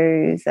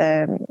photos.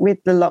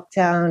 With the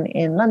lockdown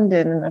in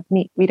London,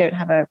 and we don't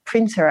have a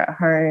printer at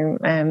home,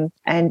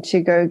 and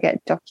to go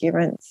get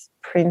documents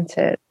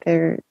printed,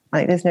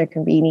 there's no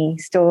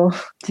Konbini store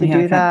to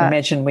do that. I can't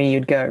imagine where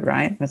you'd go,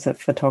 right? It's a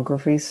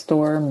photography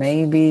store,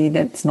 maybe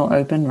that's not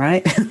open,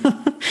 right?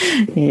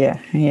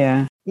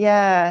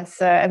 Yeah.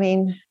 So, I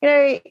mean,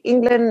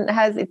 England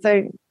has its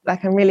own,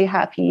 I'm really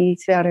happy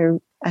to be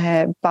able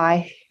to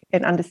buy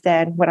and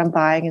understand what I'm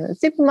buying in the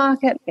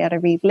supermarket, be able to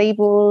read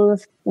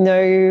labels,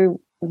 know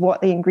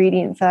what the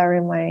ingredients are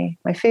in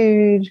my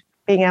food,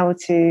 being able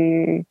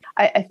to,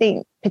 I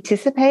think,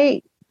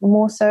 participate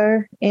more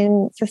so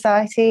in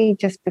society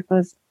just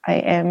because I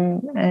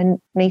am a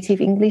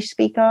native English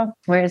speaker.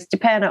 Whereas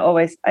Japan, I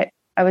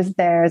was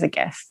there as a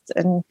guest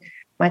and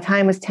my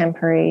time was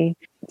temporary.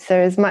 So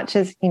as much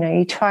as,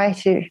 you try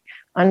to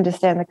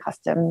understand the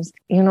customs,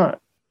 you're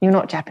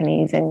not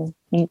Japanese, and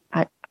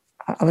I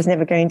was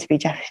never going to be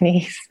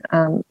Japanese,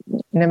 no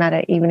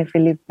matter, even if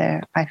we lived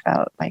there, I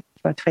felt like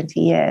for 20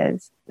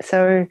 years.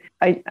 So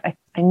I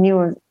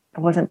knew I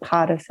wasn't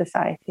part of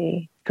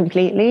society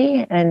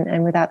completely,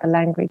 and without the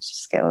language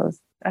skills,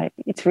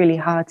 it's really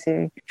hard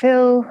to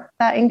feel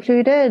that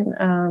included.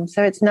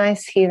 So it's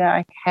nice here that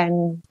I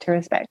can to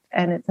respect.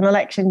 And it's an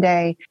election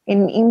day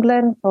in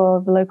England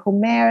for the local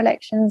mayor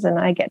elections, and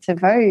I get to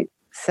vote.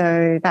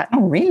 So that.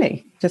 Oh,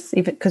 really? Just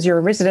even because you're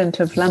a resident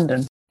of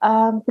London?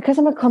 Because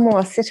I'm a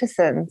Commonwealth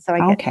citizen, so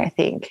I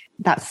think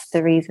that's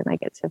the reason I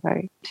get to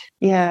vote.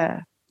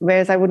 Yeah.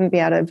 Whereas I wouldn't be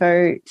able to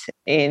vote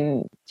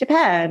in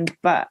Japan,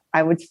 but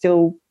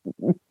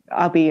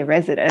I'll be a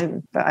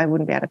resident, but I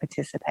wouldn't be able to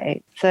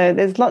participate. So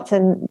there's lots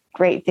of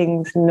great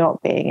things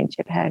not being in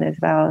Japan as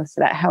well. So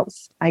that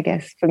helps, I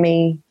guess, for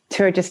me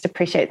to just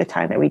appreciate the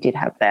time that we did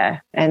have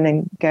there, and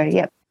then go,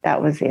 yep,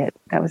 that was it.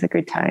 That was a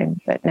good time.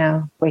 But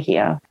now we're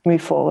here,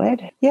 move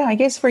forward. Yeah, I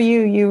guess for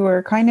you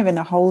were kind of in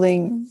a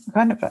holding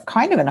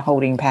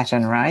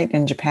pattern, right?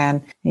 In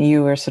Japan,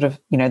 you were sort of,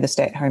 the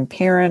stay-at-home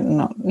parent,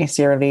 not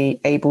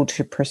necessarily able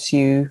to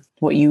pursue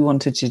what you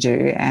wanted to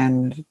do.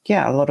 And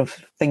yeah, a lot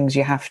of things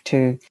you have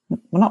to,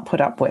 well, not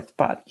put up with,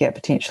 but yeah,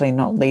 potentially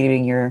not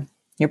leading your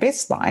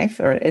best life,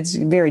 or it's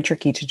very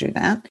tricky to do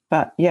that.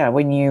 But yeah,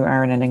 when you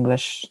are in an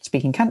English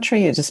speaking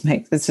country,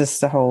 it's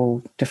just a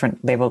whole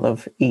different level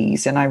of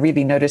ease. And I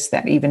really noticed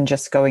that even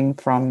just going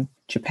from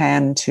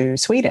Japan to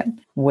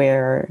Sweden,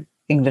 where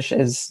English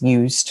is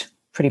used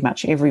pretty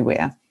much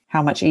everywhere,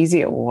 how much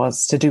easier it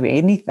was to do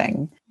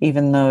anything,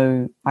 even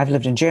though I've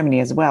lived in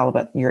Germany as well,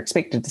 but you're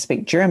expected to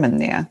speak German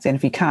there. And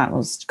if you can't, it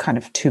was kind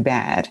of too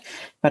bad.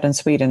 But in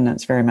Sweden,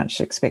 it's very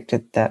much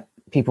expected that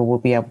people will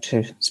be able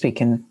to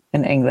speak in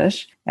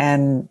English.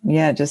 And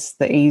yeah, just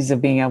the ease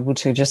of being able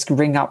to just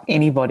ring up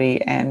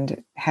anybody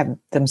and have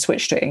them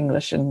switch to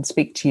English and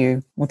speak to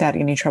you without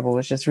any trouble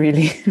was just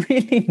really,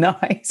 really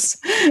nice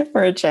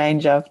for a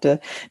change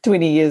after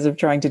 20 years of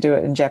trying to do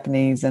it in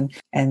Japanese. And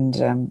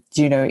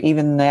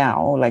even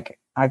now, like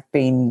I've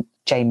been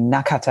Jane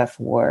Nakata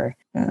for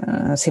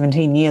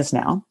 17 years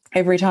now.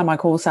 Every time I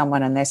call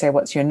someone and they say,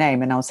 what's your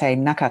name? And I'll say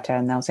Nakata,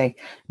 and they'll say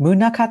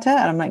Munakata.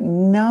 And I'm like,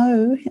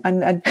 no,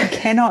 I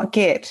cannot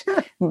get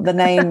the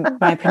name,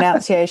 my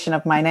pronunciation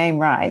of my name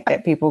right,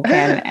 that people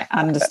can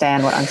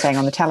understand what I'm saying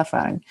on the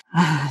telephone.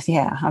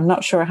 Yeah, I'm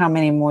not sure how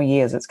many more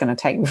years it's going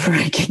to take before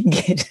I can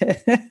get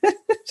it.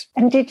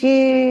 And did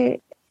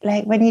you,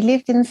 when you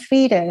lived in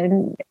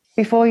Sweden,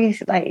 before you,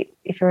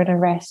 if you're in a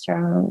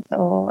restaurant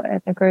or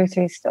at the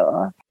grocery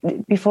store,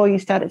 before you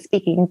started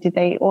speaking, did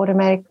they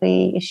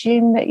automatically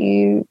assume that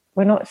you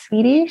were not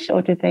Swedish,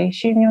 or did they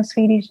assume you're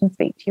Swedish and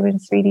speak to you in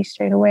Swedish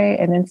straight away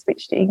and then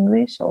switch to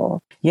English?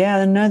 Or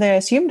yeah, no, they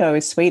assumed I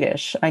was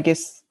Swedish. I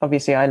guess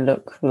obviously I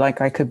look like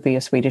I could be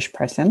a Swedish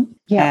person.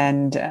 Yeah.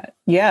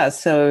 And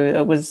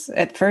so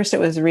at first it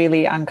was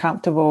really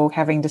uncomfortable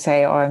having to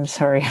say, oh, I'm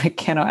sorry, I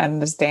cannot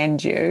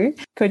understand you.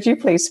 Could you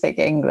please speak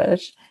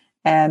English?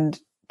 And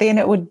then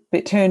it would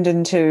be turned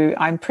into,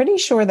 I'm pretty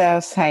sure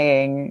they're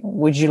saying,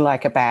 would you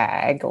like a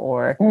bag?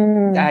 Or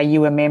are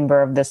you a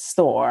member of this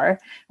store?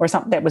 Or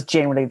something. That was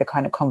generally the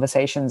kind of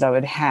conversations I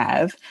would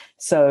have.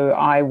 So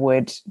I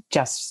would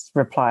just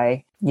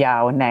reply,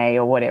 yeah or nay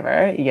or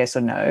whatever, yes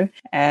or no.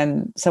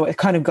 And so it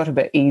kind of got a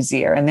bit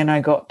easier. And then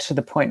I got to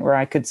the point where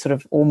I could sort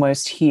of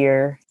almost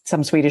hear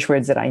some Swedish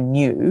words that I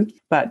knew.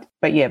 But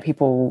yeah,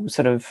 people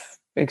sort of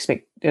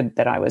expected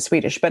that I was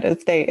Swedish. But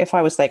if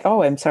I was like,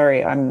 oh, I'm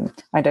sorry,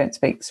 I don't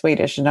speak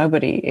Swedish,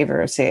 nobody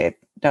ever said,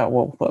 oh,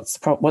 well,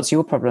 what's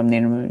your problem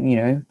then?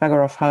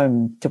 Bugger off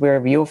home to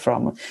wherever you're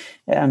from.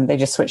 They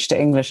just switched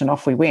to English and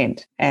off we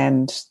went.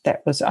 And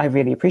I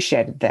really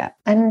appreciated that.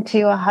 And to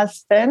your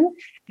husband,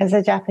 as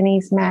a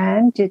Japanese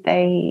man, did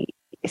they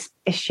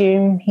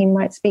assume he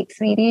might speak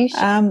Swedish?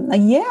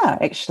 Yeah,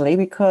 actually,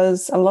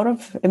 because a lot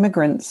of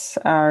immigrants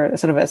are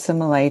sort of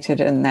assimilated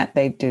in that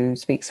they do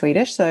speak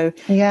Swedish. So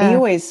he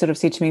always sort of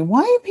said to me,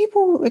 why do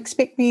people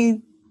expect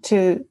me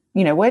to,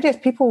 why do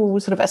people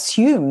sort of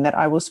assume that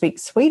I will speak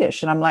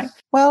Swedish? And I'm like,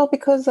 well,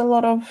 because a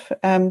lot of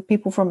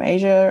people from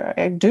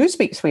Asia do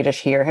speak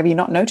Swedish here. Have you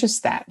not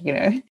noticed that,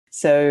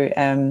 So,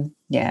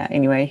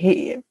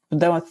 anyway,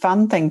 the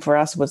fun thing for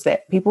us was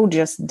that people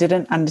just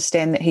didn't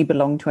understand that he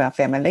belonged to our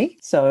family.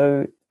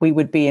 So we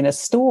would be in a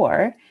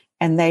store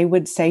and they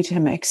would say to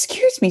him,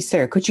 excuse me,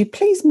 sir, could you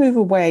please move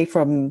away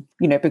from,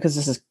 because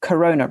this is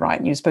Corona, right?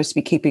 And you're supposed to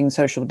be keeping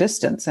social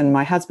distance. And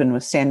my husband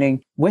was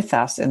standing with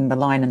us in the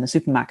line in the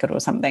supermarket or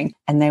something.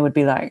 And they would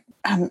be like,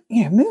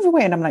 move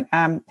away. And I'm like,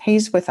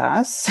 he's with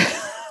us.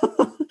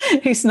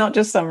 He's not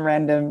just some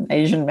random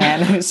Asian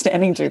man who's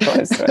standing too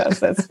close to us.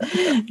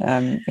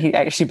 He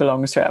actually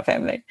belongs to our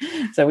family.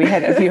 So we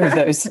had a few of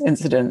those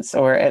incidents,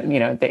 or at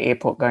the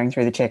airport going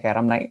through the checkout.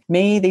 I'm like,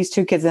 these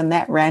two kids, and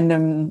that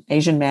random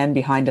Asian man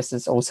behind us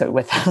is also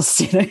with us.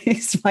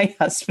 He's my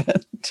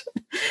husband.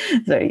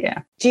 So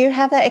yeah. Do you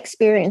have that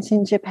experience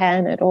in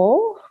Japan at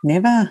all?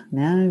 Never.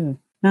 No.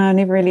 No, I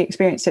never really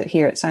experienced it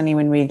here. It's only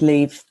when we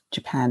leave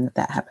Japan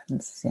that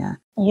happens. Yeah.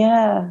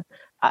 Yeah.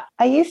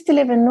 I used to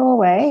live in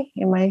Norway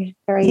in my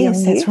very young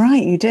Yes, that's youth.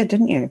 right. You did,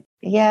 didn't you?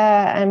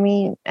 Yeah, I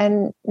mean,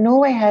 and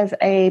Norway has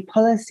a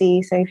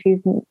policy. So if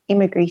you've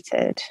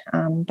immigrated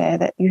there,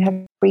 that you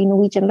have free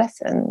Norwegian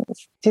lessons.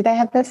 Do they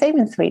have the same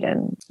in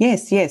Sweden?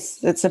 Yes,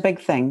 it's a big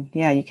thing.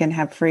 Yeah, you can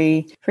have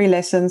free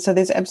lessons. So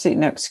there's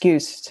absolutely no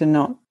excuse to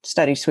not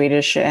study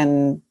Swedish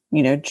and,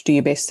 you know, to do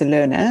your best to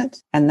learn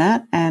it and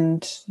that.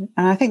 And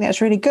I think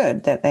that's really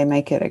good that they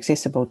make it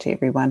accessible to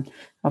everyone.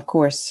 Of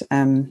course,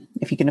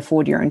 if you can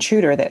afford your own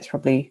tutor, that's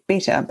probably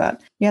better.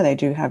 But yeah, they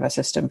do have a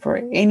system for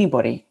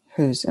anybody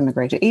who's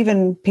immigrated,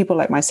 even people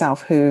like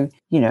myself who,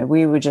 you know,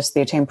 we were just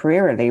there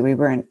temporarily. We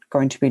weren't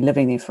going to be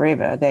living there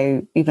forever.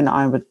 Even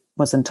I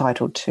was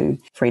entitled to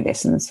free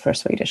lessons for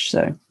Swedish.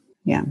 So,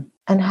 yeah.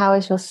 And how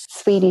is your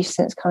Swedish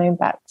since coming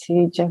back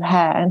to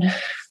Japan?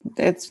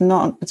 It's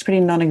pretty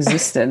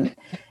non-existent.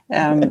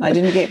 I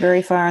didn't get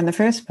very far in the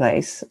first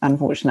place,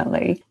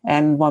 unfortunately.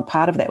 And one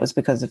part of that was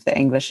because of the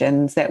English.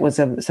 And that was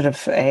a sort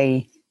of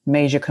a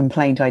major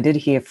complaint I did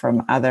hear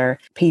from other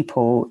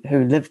people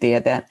who live there,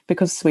 that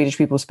because Swedish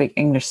people speak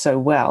English so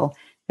well,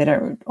 they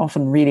don't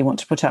often really want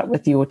to put up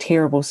with your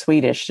terrible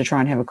Swedish to try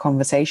and have a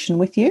conversation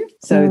with you.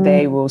 So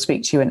they will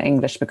speak to you in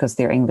English because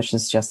their English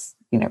is just,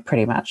 you know,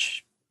 pretty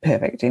much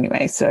perfect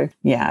anyway. So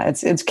yeah,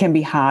 it can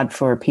be hard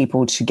for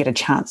people to get a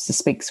chance to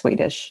speak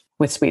Swedish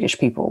with Swedish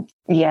people.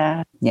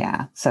 Yeah.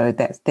 Yeah. So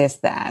there's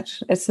that.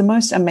 It's the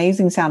most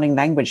amazing sounding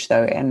language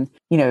though. And,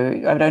 you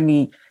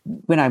know,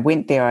 when I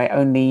went there, I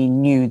only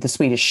knew the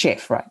Swedish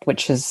Chef, right?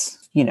 Which is,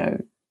 you know,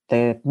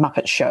 the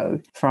Muppet Show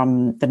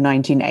from the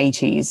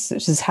 1980s,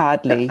 which is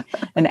hardly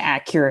an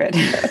accurate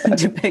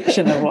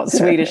depiction of what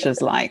Swedish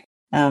is like.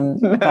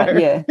 But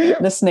yeah,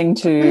 listening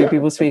to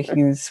people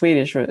speaking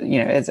Swedish,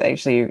 you know,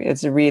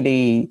 it's a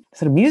really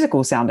sort of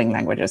musical sounding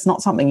language. It's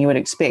not something you would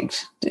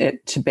expect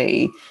it to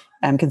be.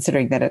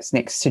 Considering that it's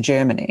next to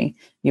Germany,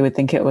 you would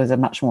think it was a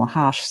much more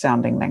harsh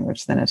sounding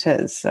language than it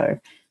is. So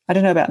I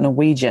don't know about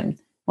Norwegian.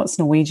 What's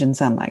Norwegian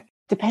sound like?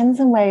 Depends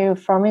on where you're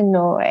from in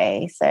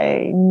Norway.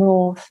 So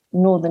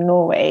northern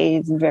Norway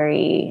is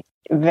very,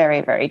 very,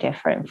 very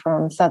different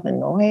from southern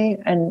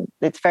Norway. And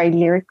it's very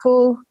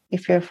lyrical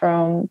if you're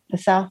from the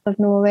south of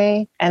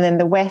Norway. And then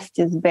the west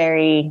is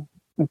very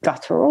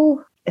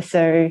guttural.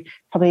 So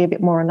probably a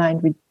bit more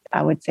aligned with,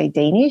 I would say,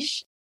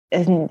 Danish.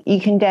 And you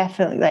can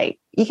definitely,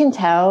 you can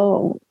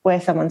tell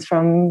where someone's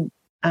from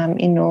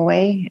in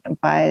Norway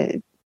by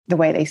the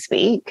way they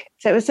speak.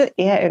 So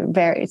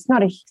it's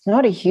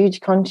not a huge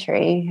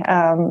country,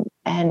 and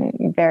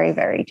very,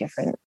 very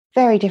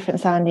different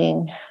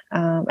sounding.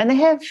 And they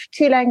have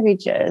two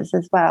languages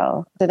as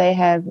well. So they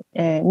have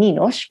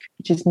Nynorsk,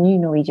 which is New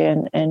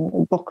Norwegian, and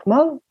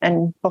Bokmål.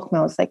 And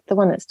Bokmål is like the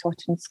one that's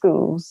taught in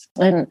schools.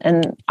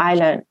 And I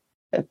learned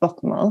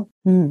Bokmål.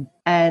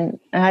 And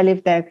I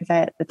lived there because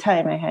at the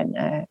time I had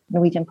a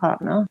Norwegian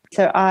partner.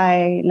 So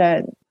I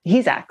learned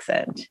his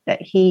accent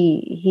that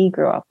he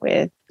grew up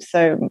with.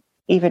 So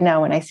even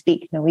now when I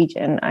speak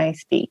Norwegian, I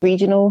speak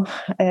regional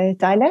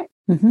dialect.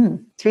 Mm-hmm.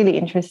 It's really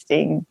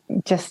interesting,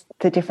 just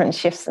the different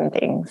shifts and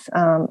things,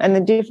 and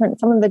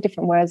some of the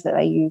different words that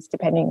they use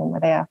depending on where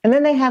they are. And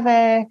then they have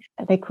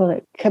they call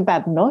it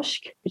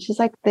kebabnorsk, which is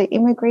like the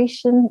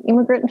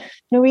immigrant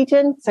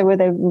Norwegian. So where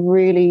they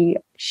really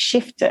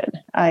shifted,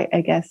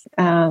 I guess,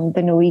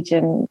 the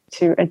Norwegian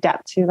to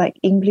adapt to like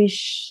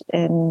English,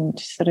 and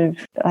sort of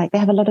like they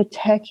have a lot of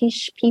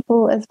Turkish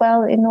people as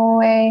well in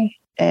Norway.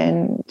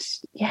 And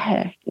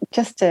yeah,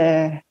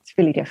 it's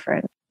really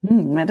different.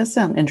 That does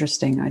sound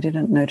interesting. I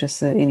didn't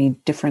notice any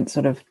different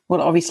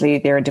obviously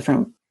there are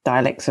different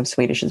dialects of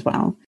Swedish as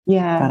well.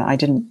 Yeah. But I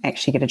didn't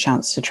actually get a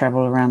chance to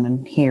travel around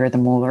and hear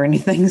them all or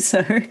anything.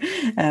 So,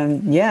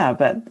 yeah.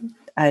 But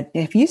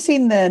have you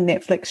seen the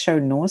Netflix show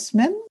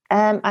Norsemen?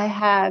 I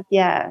have,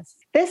 yes.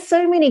 There's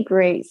so many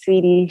great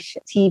Swedish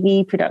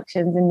TV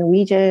productions in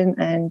Norwegian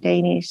and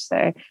Danish.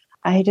 So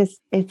I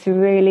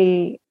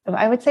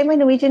would say my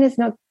Norwegian is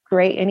not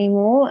great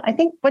anymore. I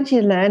think once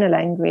you learn a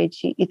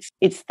language,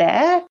 it's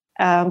there.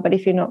 But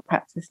if you're not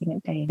practicing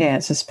it daily. Yeah,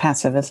 it's just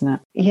passive, isn't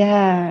it?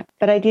 Yeah.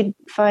 But I did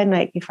find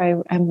like if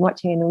I'm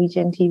watching a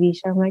Norwegian TV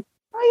show, I'm like,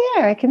 oh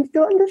yeah, I can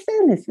still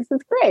understand this. This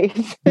is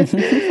great.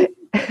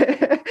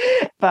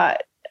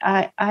 But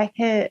I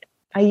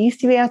used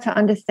to be able to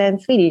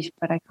understand Swedish,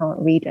 but I can't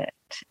read it.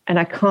 And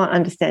I can't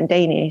understand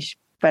Danish,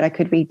 but I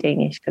could read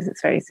Danish because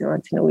it's very similar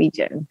to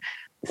Norwegian.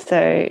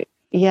 So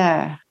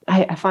yeah,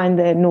 I find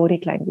the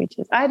Nordic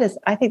languages,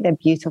 I think they're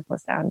beautiful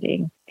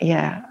sounding.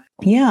 Yeah.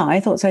 Yeah,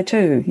 I thought so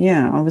too.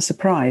 Yeah, I was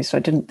surprised. I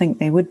didn't think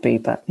they would be,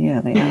 but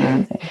yeah, they are,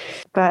 aren't they?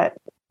 But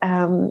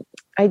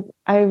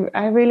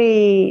I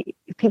really,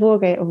 people will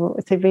go, oh,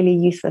 it's a really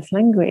useless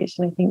language.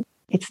 And I think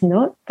it's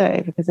not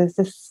though, because there's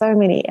just so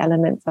many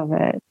elements of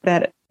it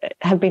that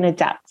have been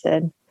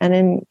adapted. And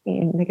then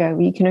they go,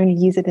 well, you can only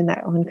use it in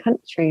that one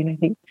country. And I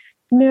think,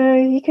 no,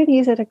 you could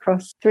use it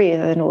across 3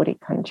 of the Nordic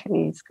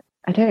countries.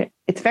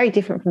 it's very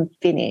different from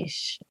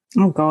Finnish.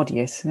 Oh God,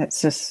 yes.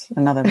 That's just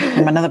from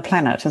another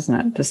planet, isn't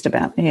it? Just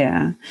about,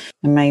 yeah.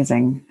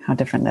 Amazing how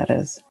different that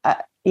is.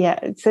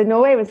 Yeah. So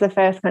Norway was the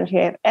first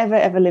country I've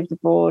ever lived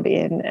abroad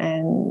in.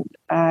 And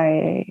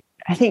I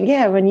think,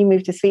 yeah, when you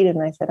moved to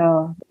Sweden, I said,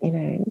 oh,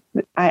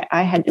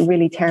 I had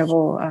really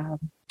terrible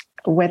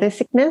weather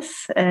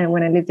sickness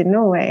when I lived in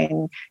Norway.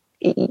 And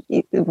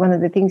one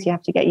of the things you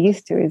have to get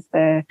used to is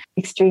the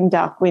extreme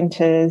dark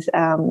winters,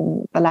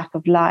 the lack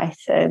of light,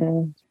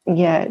 and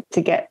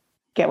to get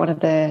one of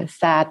the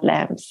sad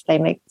lamps. They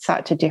make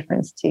such a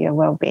difference to your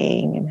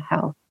well-being and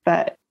health.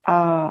 But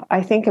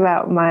I think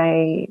about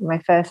my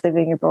first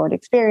living abroad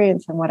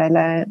experience and what I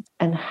learned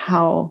and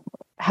how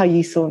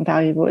useful and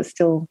valuable it's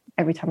still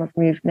every time I've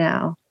moved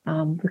now.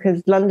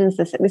 Because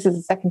this is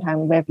the second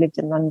time I've ever lived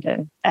in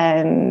London,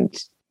 and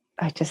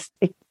it's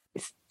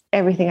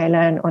everything I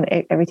learn on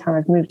every time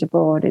I've moved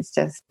abroad. It's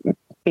just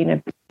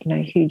been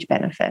a huge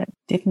benefit.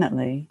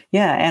 Definitely.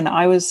 Yeah. And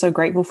I was so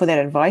grateful for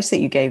that advice that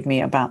you gave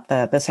me about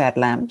the sad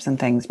lamps and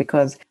things,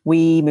 because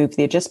we moved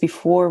there just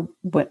before,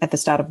 at the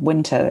start of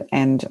winter.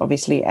 And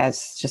obviously,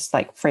 as just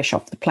like fresh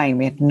off the plane,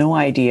 we had no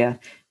idea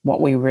what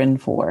we were in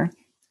for,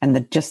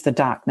 and just the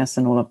darkness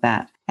and all of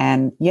that.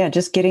 And yeah,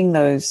 just getting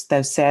those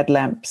sad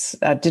lamps.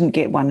 I didn't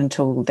get one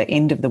until the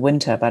end of the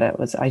winter, but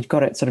I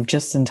got it sort of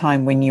just in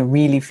time when you're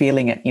really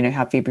feeling it. You know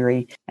how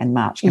February and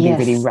March can be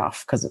really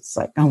rough, because it's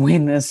like, oh,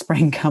 when is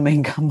spring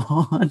coming? Come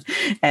on.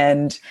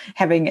 And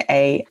having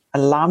a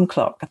alarm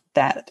clock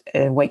that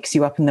wakes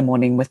you up in the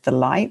morning with the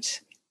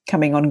light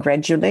coming on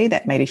gradually,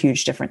 that made a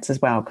huge difference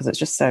as well, because it's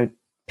just so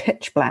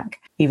pitch black,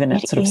 even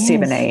at sort of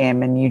 7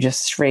 a.m. and you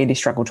just really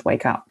struggle to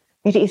wake up.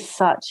 It is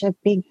such a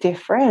big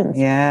difference.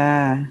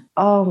 Yeah.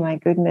 Oh my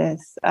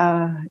goodness.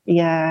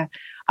 Yeah.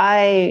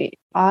 I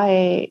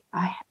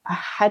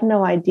had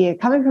no idea.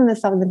 Coming from the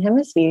Southern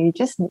Hemisphere, you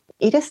just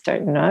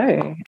don't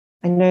know.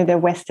 I know they're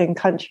Western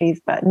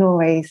countries, but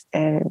Norway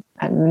and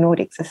the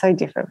Nordics are so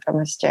different from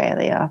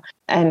Australia.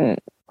 And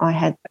I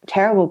had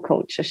terrible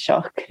culture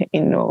shock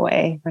in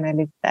Norway when I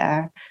lived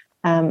there.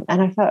 And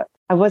I thought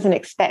I wasn't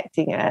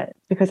expecting it,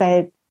 because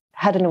I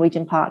had a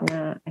Norwegian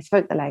partner. I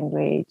spoke the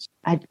language.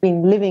 I'd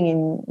been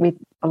living with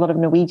a lot of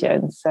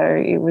Norwegians, so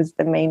it was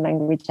the main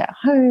language at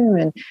home.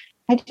 And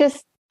I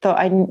just thought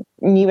I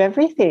knew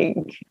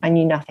everything. I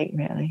knew nothing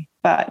really.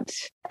 But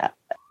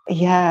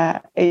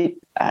I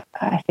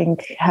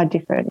think how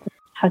different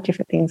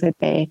things would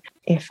be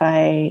if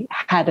I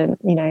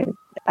hadn't,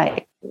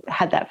 I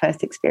had that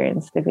first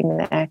experience living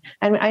there.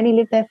 And I only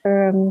lived there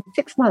for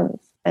 6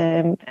 months.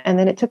 And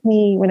then it took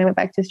me, when I went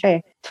back to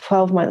Australia,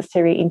 12 months to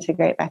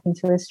reintegrate back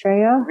into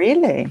Australia.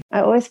 Really?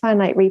 I always find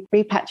like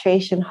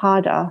repatriation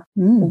harder.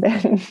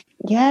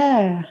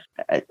 Yeah.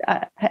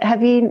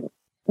 Have you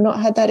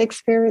not had that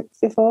experience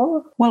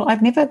before? Well,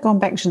 I've never gone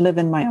back to live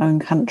in my own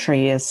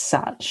country as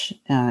such,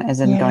 as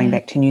in going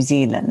back to New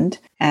Zealand.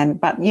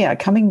 But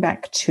coming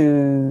back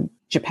to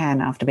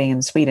Japan after being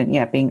in Sweden,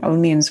 being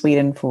only in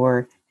Sweden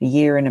for a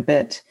year and a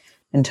bit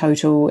in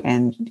total,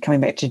 and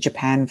coming back to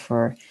Japan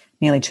for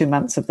nearly 2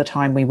 months of the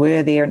time we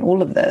were there, and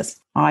all of this,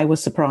 I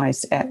was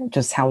surprised at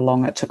just how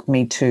long it took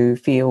me to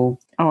feel,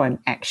 oh, I'm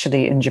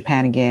actually in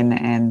Japan again.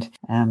 And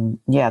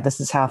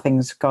this is how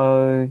things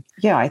go.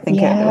 Yeah, I think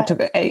it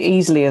took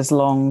easily as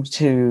long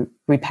to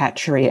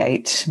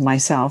repatriate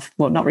myself.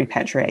 Well, not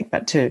repatriate,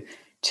 but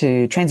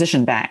to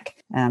transition back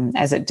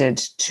as it did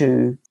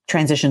to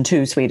transition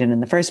to Sweden in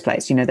the first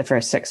place. The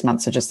first 6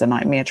 months are just a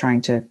nightmare trying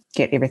to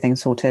get everything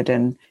sorted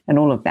and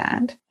all of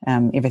that.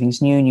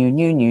 Everything's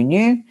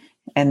new.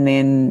 And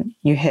then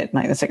you hit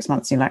like the 6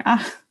 months, and you're like,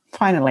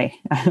 finally,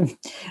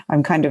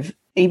 I'm kind of,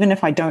 even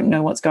if I don't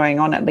know what's going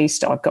on, at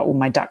least I've got all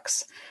my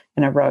ducks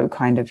in a row,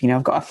 kind of,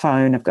 I've got a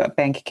phone, I've got a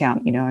bank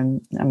account,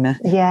 I'm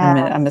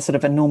a sort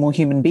of a normal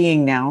human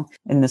being now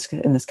in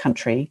this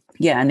country.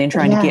 Yeah. And then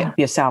trying to get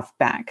yourself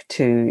back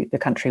to the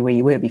country where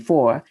you were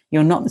before,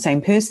 you're not the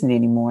same person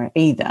anymore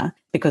either,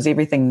 because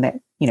everything that,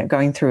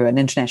 going through an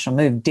international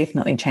move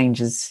definitely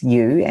changes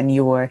you and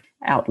your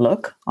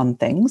outlook on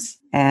things.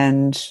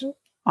 And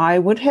I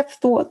would have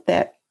thought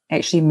that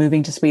actually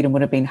moving to Sweden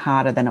would have been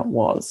harder than it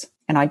was.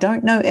 And I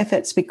don't know if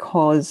it's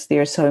because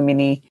there are so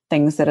many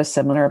things that are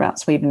similar about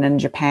Sweden and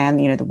Japan,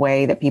 the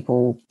way that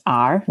people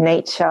are.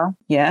 Nature.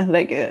 Yeah.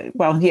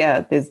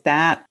 There's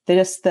that.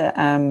 There's just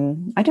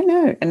I don't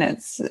know. And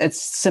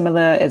it's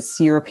similar. It's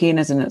European,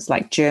 isn't it? It's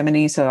like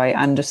Germany. So I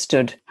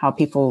understood how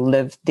people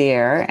live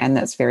there. And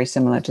that's very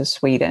similar to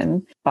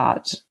Sweden,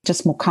 but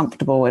just more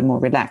comfortable and more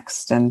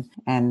relaxed and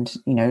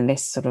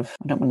less sort of,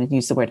 I don't want to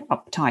use the word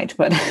uptight,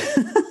 but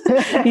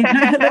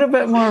a little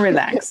bit more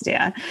relaxed.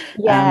 Yeah.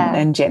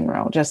 In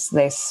general, just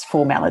less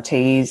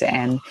formalities,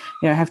 and you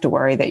don't have to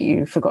worry that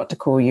you forgot to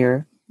call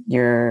your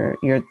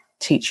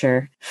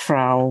teacher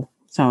Frau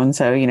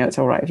so-and-so, it's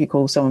all right if you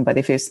call someone by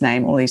their first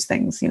name, all these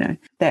things,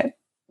 that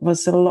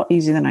was a lot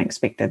easier than I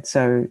expected.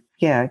 So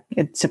yeah,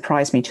 it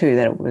surprised me too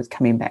that it was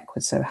coming back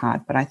was so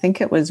hard. But I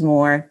think it was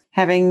more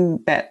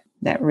having that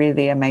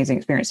really amazing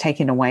experience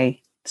taken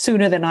away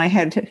sooner than I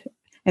had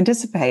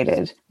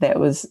anticipated. That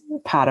was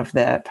part of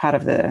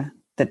the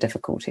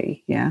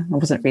difficulty. Yeah, I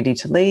wasn't ready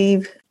to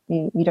leave.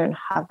 You don't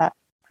have that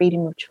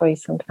freedom of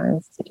choice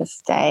sometimes to just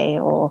stay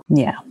or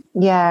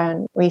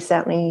and we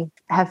certainly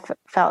have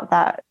felt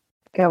that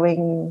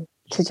going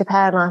to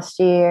Japan last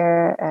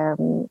year,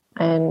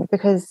 and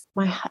because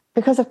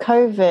of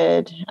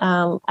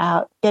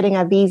COVID, getting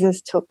our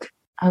visas took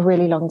a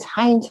really long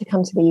time to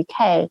come to the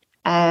UK,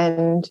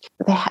 and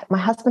my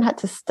husband had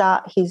to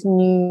start his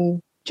new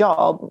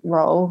job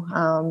role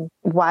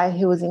while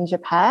he was in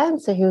Japan,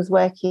 so he was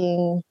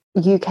working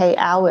UK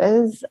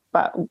hours,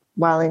 but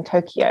while in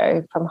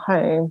Tokyo from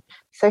home.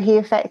 So he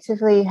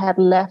effectively had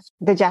left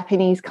the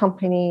Japanese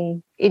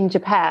company in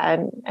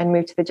Japan and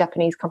moved to the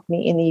Japanese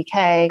company in the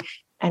UK.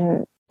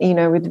 And,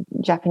 with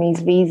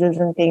Japanese visas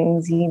and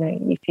things,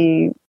 when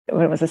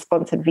it was a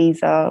sponsored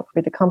visa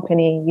with the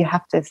company, you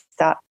have to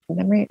start, from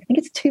memory, I think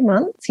it's 2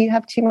 months. You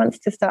have 2 months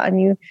to start a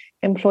new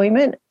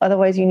employment.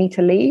 Otherwise, you need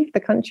to leave the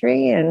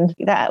country. And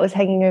that was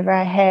hanging over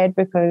our head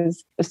because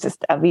it was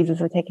just our visas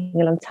were taking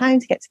a long time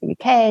to get to the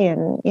UK.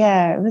 And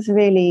it was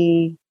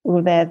really, we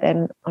were there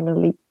then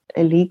on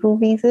illegal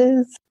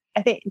visas.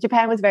 I think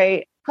Japan was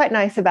quite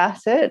nice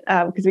about it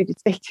because we did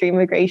speak to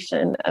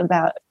immigration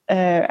about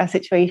our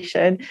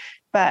situation.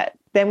 But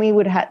then we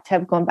would have to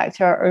have gone back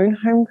to our own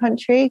home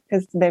country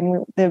because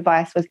then the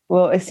advice was,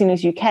 well, as soon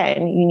as you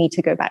can, you need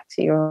to go back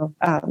to you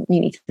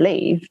need to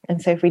leave.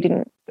 And so if we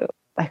didn't,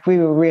 we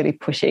were really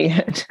pushing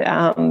it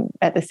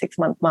at the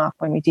 6-month mark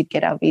when we did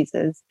get our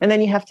visas. And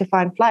then you have to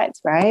find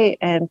flights, right?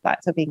 And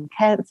flights are being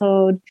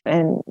cancelled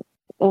and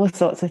all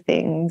sorts of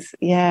things.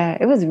 Yeah,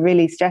 it was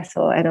really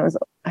stressful. And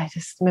I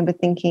just remember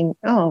thinking,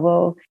 oh,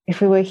 well, if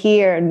we were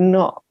here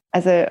not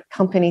as a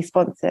company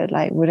sponsored,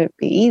 would it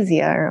be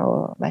easier,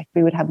 or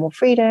we would have more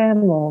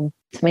freedom or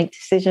to make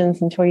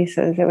decisions and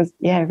choices? It was,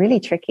 really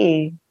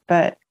tricky.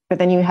 But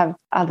then you have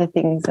other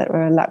things that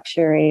were a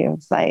luxury. It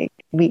was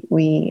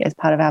we, as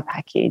part of our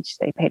package,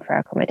 they paid for our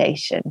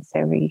accommodation.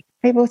 So we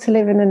were able to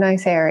live in a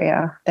nice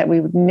area that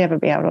we would never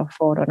be able to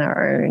afford on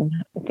our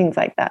own, things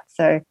like that.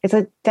 So it's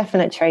a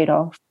definite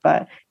trade-off,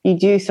 but you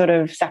do sort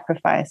of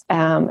sacrifice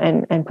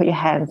and put your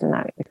hands in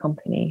that with the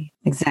company.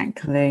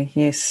 Exactly.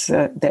 Yes.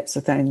 That's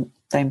the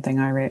same thing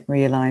I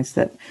realised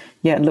that,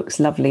 it looks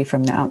lovely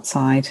from the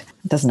outside,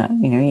 doesn't it?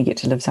 You get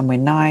to live somewhere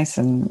nice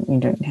and you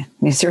don't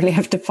necessarily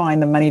have to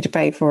find the money to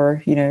pay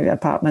for,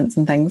 apartments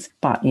and things.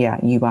 But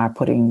you are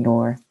putting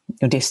your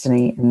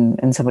destiny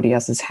in somebody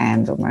else's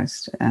hands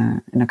almost,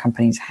 in a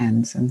company's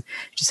hands, and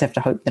you just have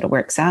to hope that it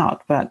works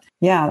out. But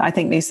I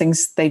think these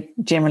things, they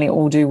generally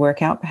all do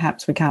work out.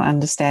 Perhaps we can't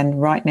understand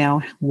right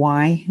now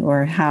why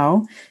or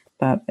how,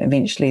 but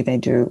eventually they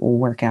do all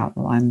work out.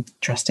 Well, I'm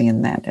trusting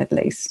in that at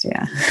least.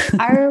 Yeah.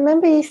 I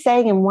remember you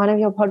saying in one of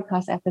your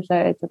podcast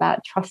episodes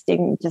about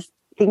trusting just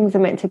things are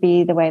meant to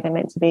be the way they're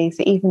meant to be.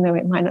 So even though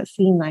it might not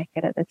seem like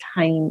it at the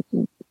time,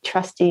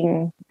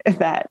 trusting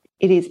that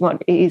it is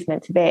what it is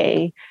meant to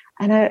be.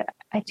 And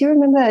I do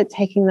remember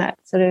taking that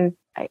sort of,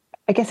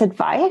 I guess,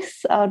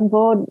 advice on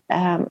board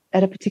at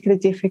a particular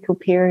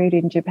difficult period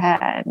in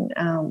Japan.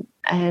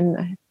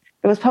 And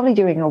it was probably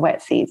during a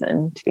wet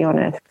season, to be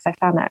honest, because I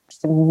found that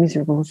just a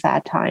miserable,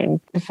 sad time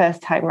the first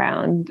time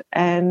round.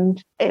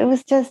 And it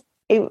was just,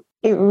 it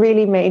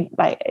really made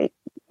it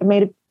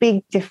made a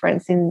big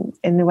difference in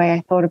the way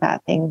I thought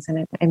about things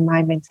and in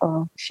my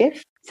mental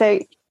shift. So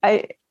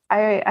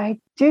I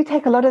do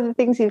take a lot of the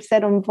things you've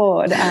said on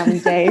board,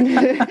 Jane.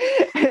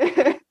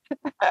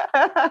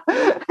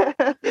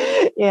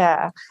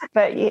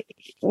 But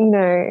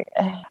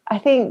I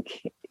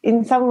think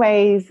in some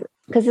ways,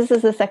 because this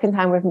is the second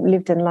time we've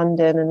lived in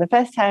London, and the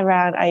first time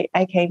around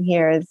I came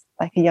here as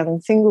a young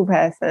single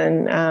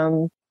person,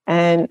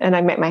 and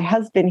I met my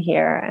husband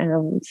here,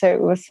 and so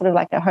it was sort of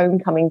like a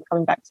homecoming,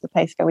 coming back to the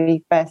place where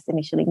we first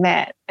initially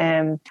met.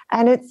 And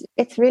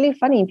it's really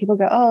funny. People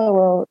go, "Oh,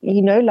 well,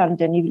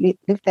 London, you've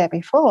lived there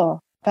before,"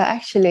 but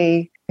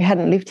actually we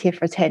hadn't lived here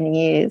for 10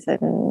 years,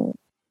 and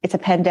it's a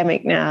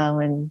pandemic now,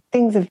 and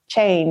things have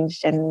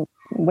changed, and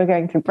we're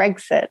going through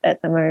Brexit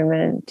at the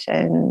moment,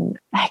 and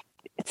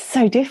it's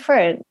so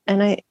different.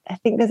 And I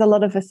think there's a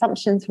lot of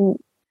assumptions from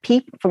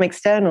people, from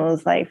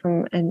externals,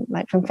 from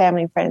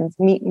family and friends,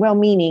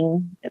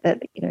 well-meaning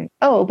that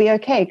it'll be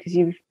okay because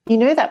you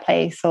know that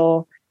place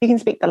or you can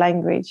speak the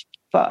language,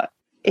 but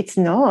it's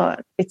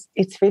not.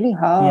 It's really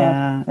hard.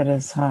 Yeah, it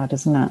is hard,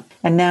 isn't it?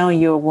 And now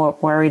you're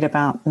worried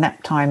about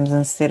nap times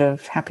instead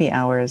of happy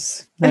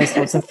hours, those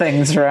sorts of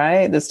things,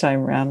 right? This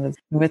time around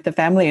with the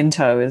family in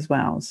tow as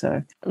well.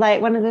 So,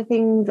 one of the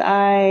things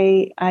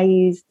I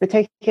use the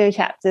Tokyo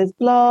Chapters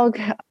blog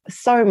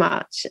so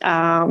much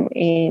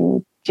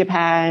in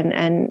Japan,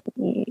 and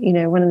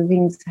one of the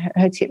things,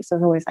 her tips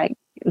was always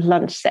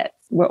lunch sets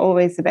were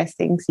always the best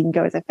things. You can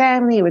go as a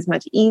family. It was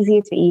much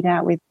easier to eat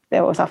out with.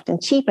 It was often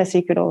cheaper, so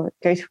you could all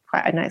go to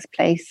quite a nice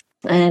place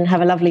and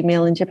have a lovely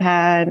meal in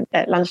Japan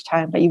at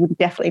lunchtime, but you would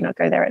definitely not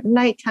go there at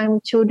nighttime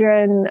with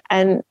children.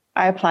 And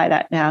I apply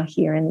that now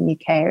here in the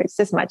UK. It's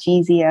just much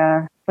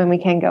easier when we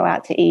can go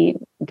out to eat,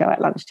 go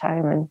at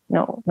lunchtime and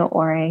not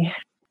worry.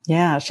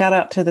 Yeah, shout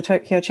out to the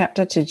Tokyo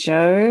chapter, to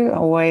Joe,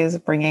 always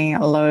bringing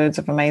loads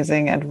of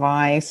amazing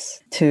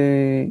advice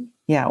to,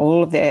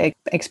 all of the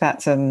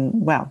expats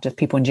and, just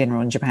people in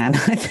general in Japan,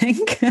 I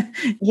think.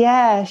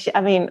 Yeah,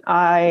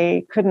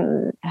 I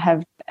couldn't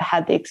have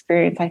had the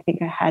experience I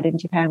think I had in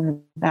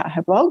Japan without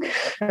her blog,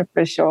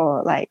 for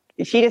sure. Like,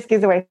 she just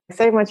gives away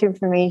so much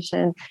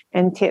information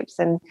and tips,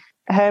 and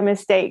her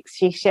mistakes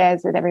she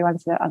shares with everyone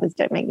so that others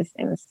don't make the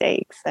same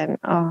mistakes. And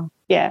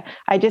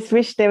I just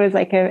wish there was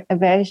like a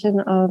version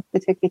of the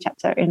Tokyo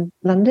chapter in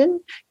London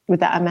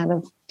with that amount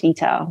of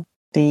detail.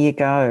 There you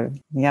go.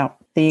 Yep.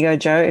 There you go,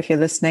 Joe. If you're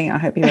listening, I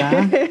hope you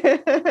are.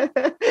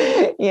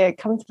 Yeah,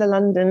 come to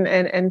London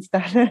and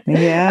start a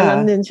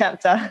London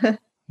chapter.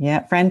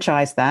 Yeah,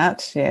 franchise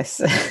that, yes,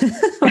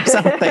 or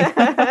something.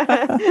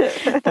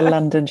 The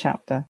London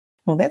chapter.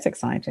 Well, that's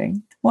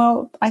exciting.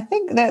 Well, I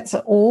think that's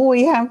all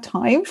we have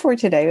time for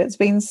today. It's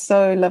been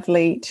so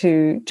lovely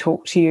to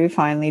talk to you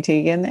finally,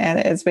 Tegan, and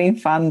it's been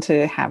fun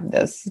to have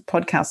this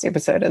podcast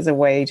episode as a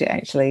way to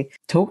actually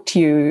talk to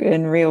you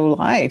in real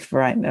life,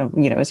 right now,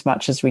 as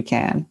much as we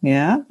can.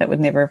 Yeah, that would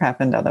never have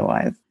happened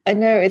otherwise. I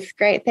know, it's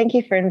great. Thank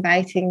you for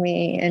inviting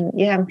me. And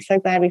I'm so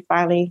glad we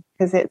finally,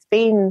 because it's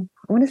been,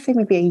 I want to say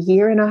maybe a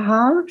year and a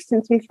half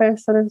since we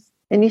first sort of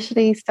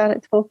initially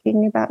started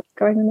talking about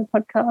going on the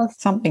podcast.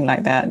 Something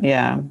like that,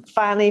 yeah.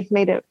 Finally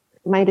made a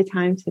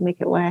time to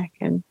make it work.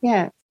 And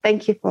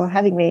thank you for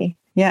having me.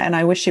 Yeah, and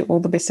I wish you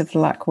all the best of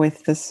luck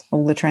with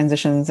all the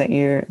transitions that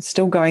you're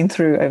still going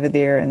through over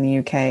there in the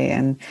UK.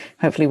 And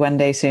hopefully one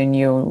day soon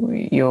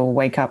you'll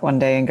wake up one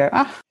day and go,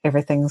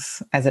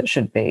 everything's as it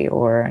should be,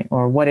 or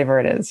whatever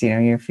it is,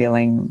 you're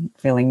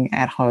feeling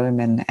at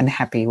home and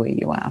happy where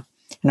you are.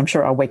 And I'm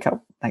sure I'll wake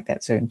up like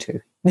that soon too.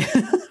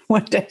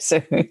 One day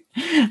soon.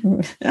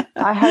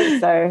 I hope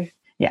so.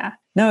 Yeah.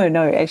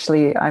 No,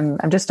 actually, I'm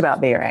just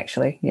about there,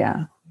 actually.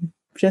 Yeah.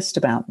 Just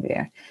about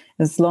there.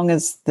 As long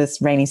as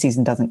this rainy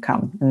season doesn't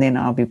come, and then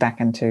I'll be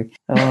back into,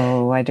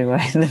 why do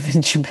I live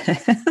in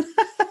Japan?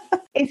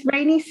 Is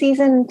rainy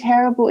season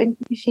terrible in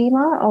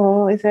Fukushima,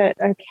 or is it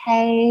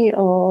okay?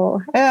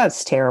 Or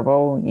it's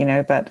terrible,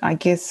 but I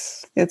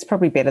guess it's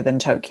probably better than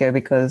Tokyo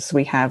because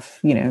we have,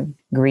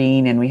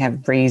 green and we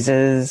have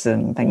breezes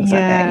and things like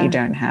that you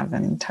don't have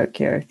in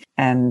Tokyo.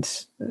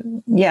 And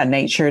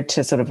nature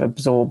to sort of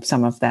absorb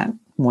some of that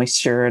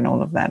moisture and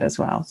all of that as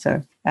well.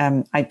 So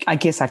I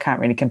guess I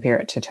can't really compare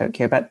it to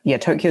Tokyo, but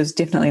Tokyo is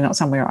definitely not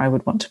somewhere I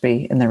would want to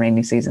be in the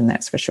rainy season,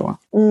 that's for sure.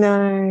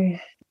 No.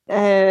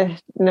 No.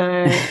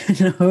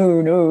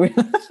 No.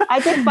 I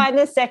did find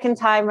the second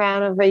time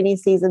round of rainy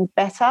season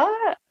better.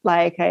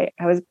 Like I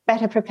was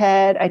better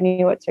prepared. I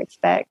knew what to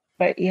expect.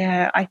 But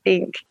I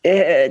think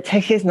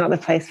Tokyo's not the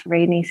place for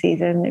rainy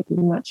season. It'd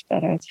be much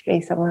better to be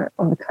somewhere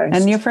on the coast.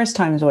 And your first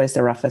time is always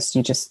the roughest.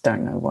 You just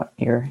don't know what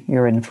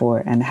you're in for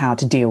and how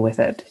to deal with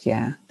it.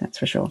 Yeah, that's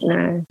for sure.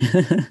 No.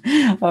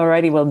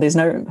 Alrighty. Well, there's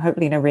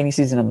hopefully no rainy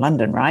season in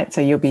London, right?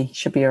 So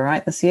should be all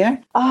right this year.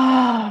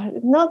 Oh,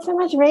 not so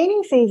much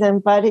rainy season,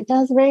 but it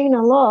does rain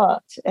a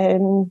lot,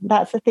 and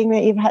that's the thing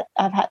that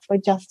I've had to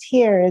adjust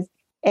here is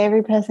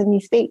every person you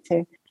speak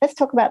to. Let's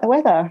talk about the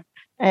weather.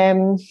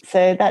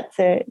 So that's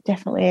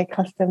definitely a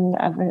custom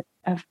that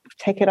I've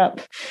taken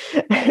up.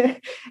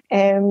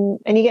 And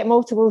you get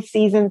multiple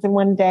seasons in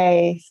one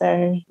day.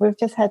 So we've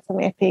just had some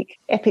epic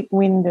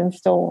wind and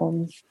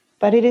storms.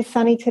 But it is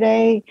sunny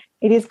today.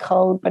 It is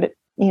cold, but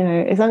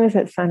as long as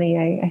it's sunny,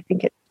 I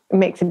think it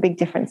makes a big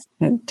difference.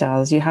 It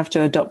does. You have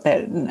to adopt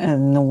that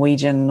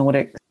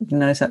Nordic,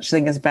 no such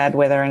thing as bad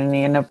weather and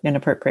any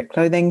inappropriate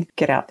clothing.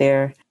 Get out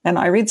there. And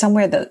I read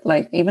somewhere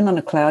that even on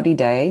a cloudy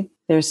day,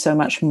 there's so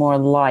much more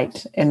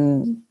light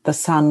in the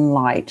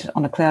sunlight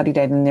on a cloudy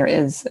day than there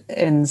is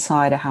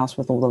inside a house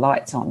with all the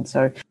lights on.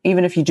 So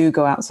even if you do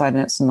go outside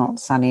and it's not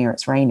sunny or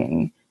it's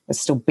raining, it's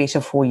still better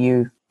for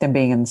you than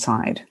being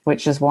inside,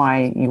 which is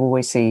why you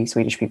always see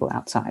Swedish people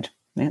outside.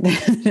 Yeah.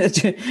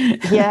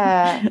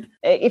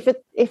 If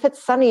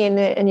it's sunny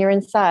and you're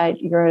inside,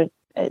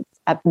 it's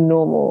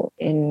abnormal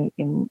in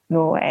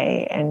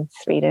Norway and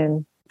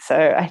Sweden.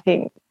 So I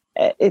think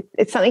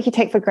it's something you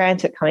take for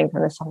granted coming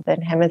from the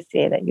southern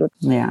hemisphere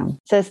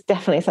so it's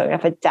definitely something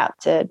I've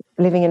adapted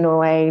living in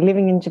Norway,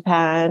 living in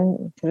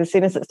Japan, because as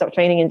soon as it stopped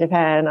raining in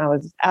Japan I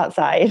was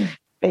outside.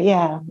 But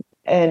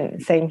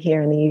and same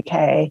here in the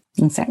UK.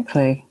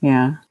 Exactly.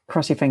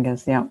 Cross your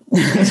fingers.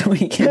 That's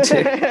what you can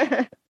do.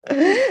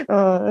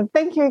 Oh,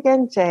 thank you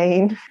again,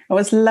 Jane. It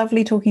was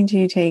lovely talking to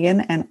you,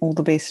 Tegan, and all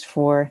the best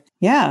for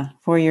your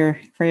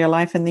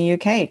life in the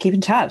UK. Keep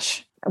in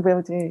touch. I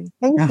will do.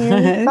 Thank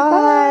you.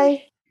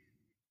 Bye.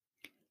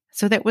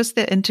 So that was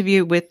the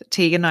interview with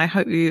Tegan. I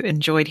hope you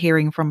enjoyed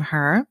hearing from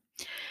her.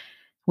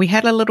 We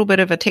had a little bit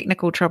of a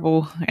technical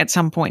trouble at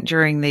some point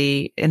during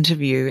the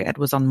interview. It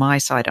was on my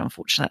side,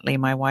 unfortunately.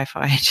 My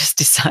Wi-Fi just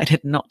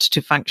decided not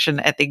to function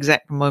at the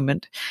exact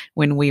moment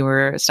when we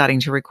were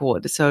starting to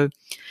record. So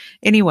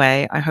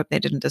anyway, I hope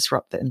that didn't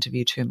disrupt the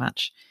interview too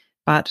much.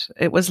 But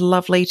it was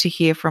lovely to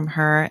hear from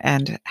her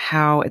and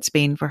how it's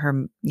been for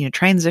her,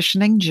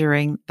 transitioning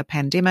during the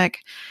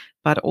pandemic,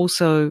 but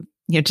also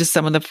just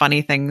some of the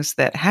funny things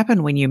that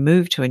happen when you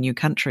move to a new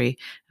country,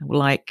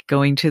 like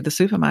going to the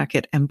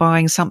supermarket and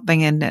buying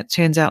something and it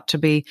turns out to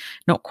be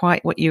not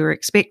quite what you were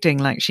expecting,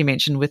 like she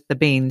mentioned with the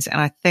beans. And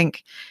I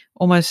think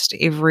almost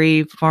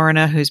every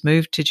foreigner who's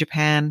moved to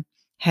Japan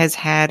has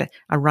had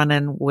a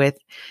run-in with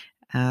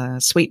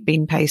sweet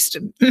bean paste,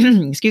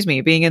 excuse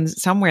me, being in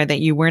somewhere that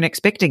you weren't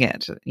expecting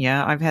it.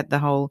 Yeah, I've had the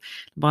whole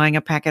buying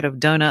a packet of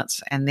donuts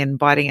and then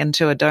biting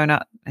into a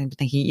donut and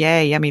thinking,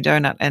 yeah, yummy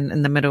donut. And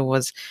in the middle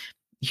was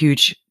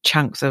huge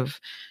chunks of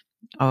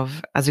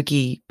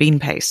azuki bean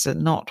paste,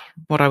 and not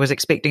what I was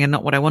expecting and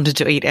not what I wanted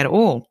to eat at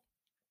all.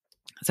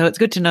 So it's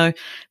good to know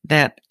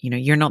that,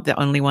 you're not the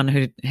only one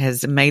who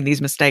has made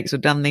these mistakes or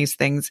done these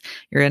things.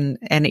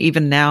 And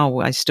even now,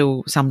 I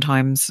still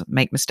sometimes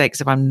make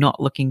mistakes if I'm not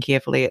looking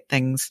carefully at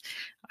things.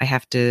 I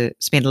have to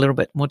spend a little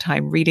bit more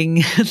time reading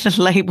the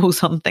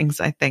labels on things,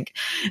 I think,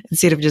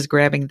 instead of just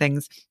grabbing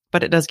things.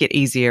 But it does get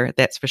easier,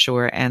 that's for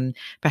sure. And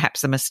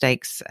perhaps the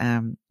mistakes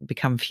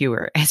become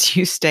fewer as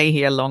you stay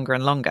here longer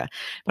and longer.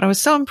 But I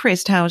was so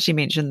impressed how she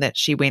mentioned that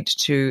she went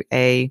to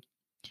a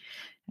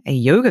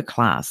yoga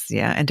class,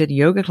 and did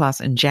yoga class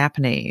in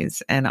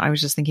Japanese. And I was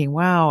just thinking,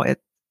 wow,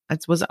 it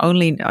was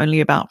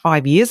only about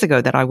 5 years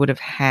ago that I would have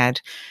had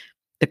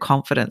the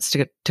confidence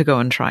to go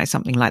and try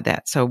something like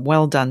that. So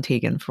well done,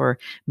 Tegan, for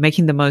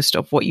making the most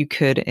of what you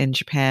could in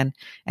Japan.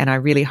 And I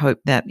really hope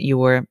that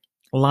your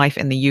life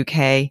in the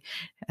UK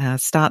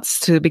starts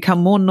to become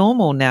more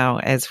normal now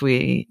as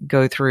we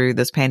go through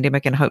this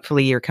pandemic, and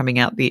hopefully you're coming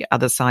out the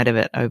other side of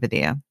it over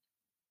there.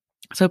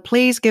 So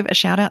please give a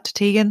shout out to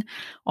Tegan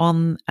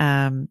on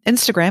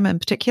Instagram in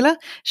particular.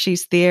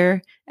 She's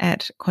there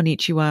at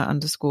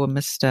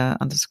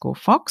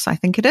konnichiwa_Mr_Fox, I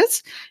think it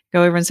is.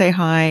 Go over and say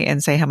hi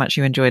and say how much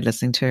you enjoyed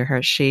listening to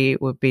her. She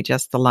would be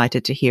just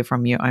delighted to hear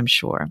from you, I'm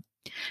sure.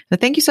 So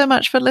thank you so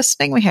much for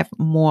listening. We have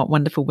more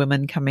wonderful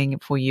women coming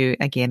for you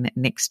again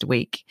next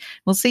week.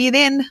 We'll see you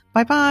then.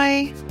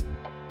 Bye-bye.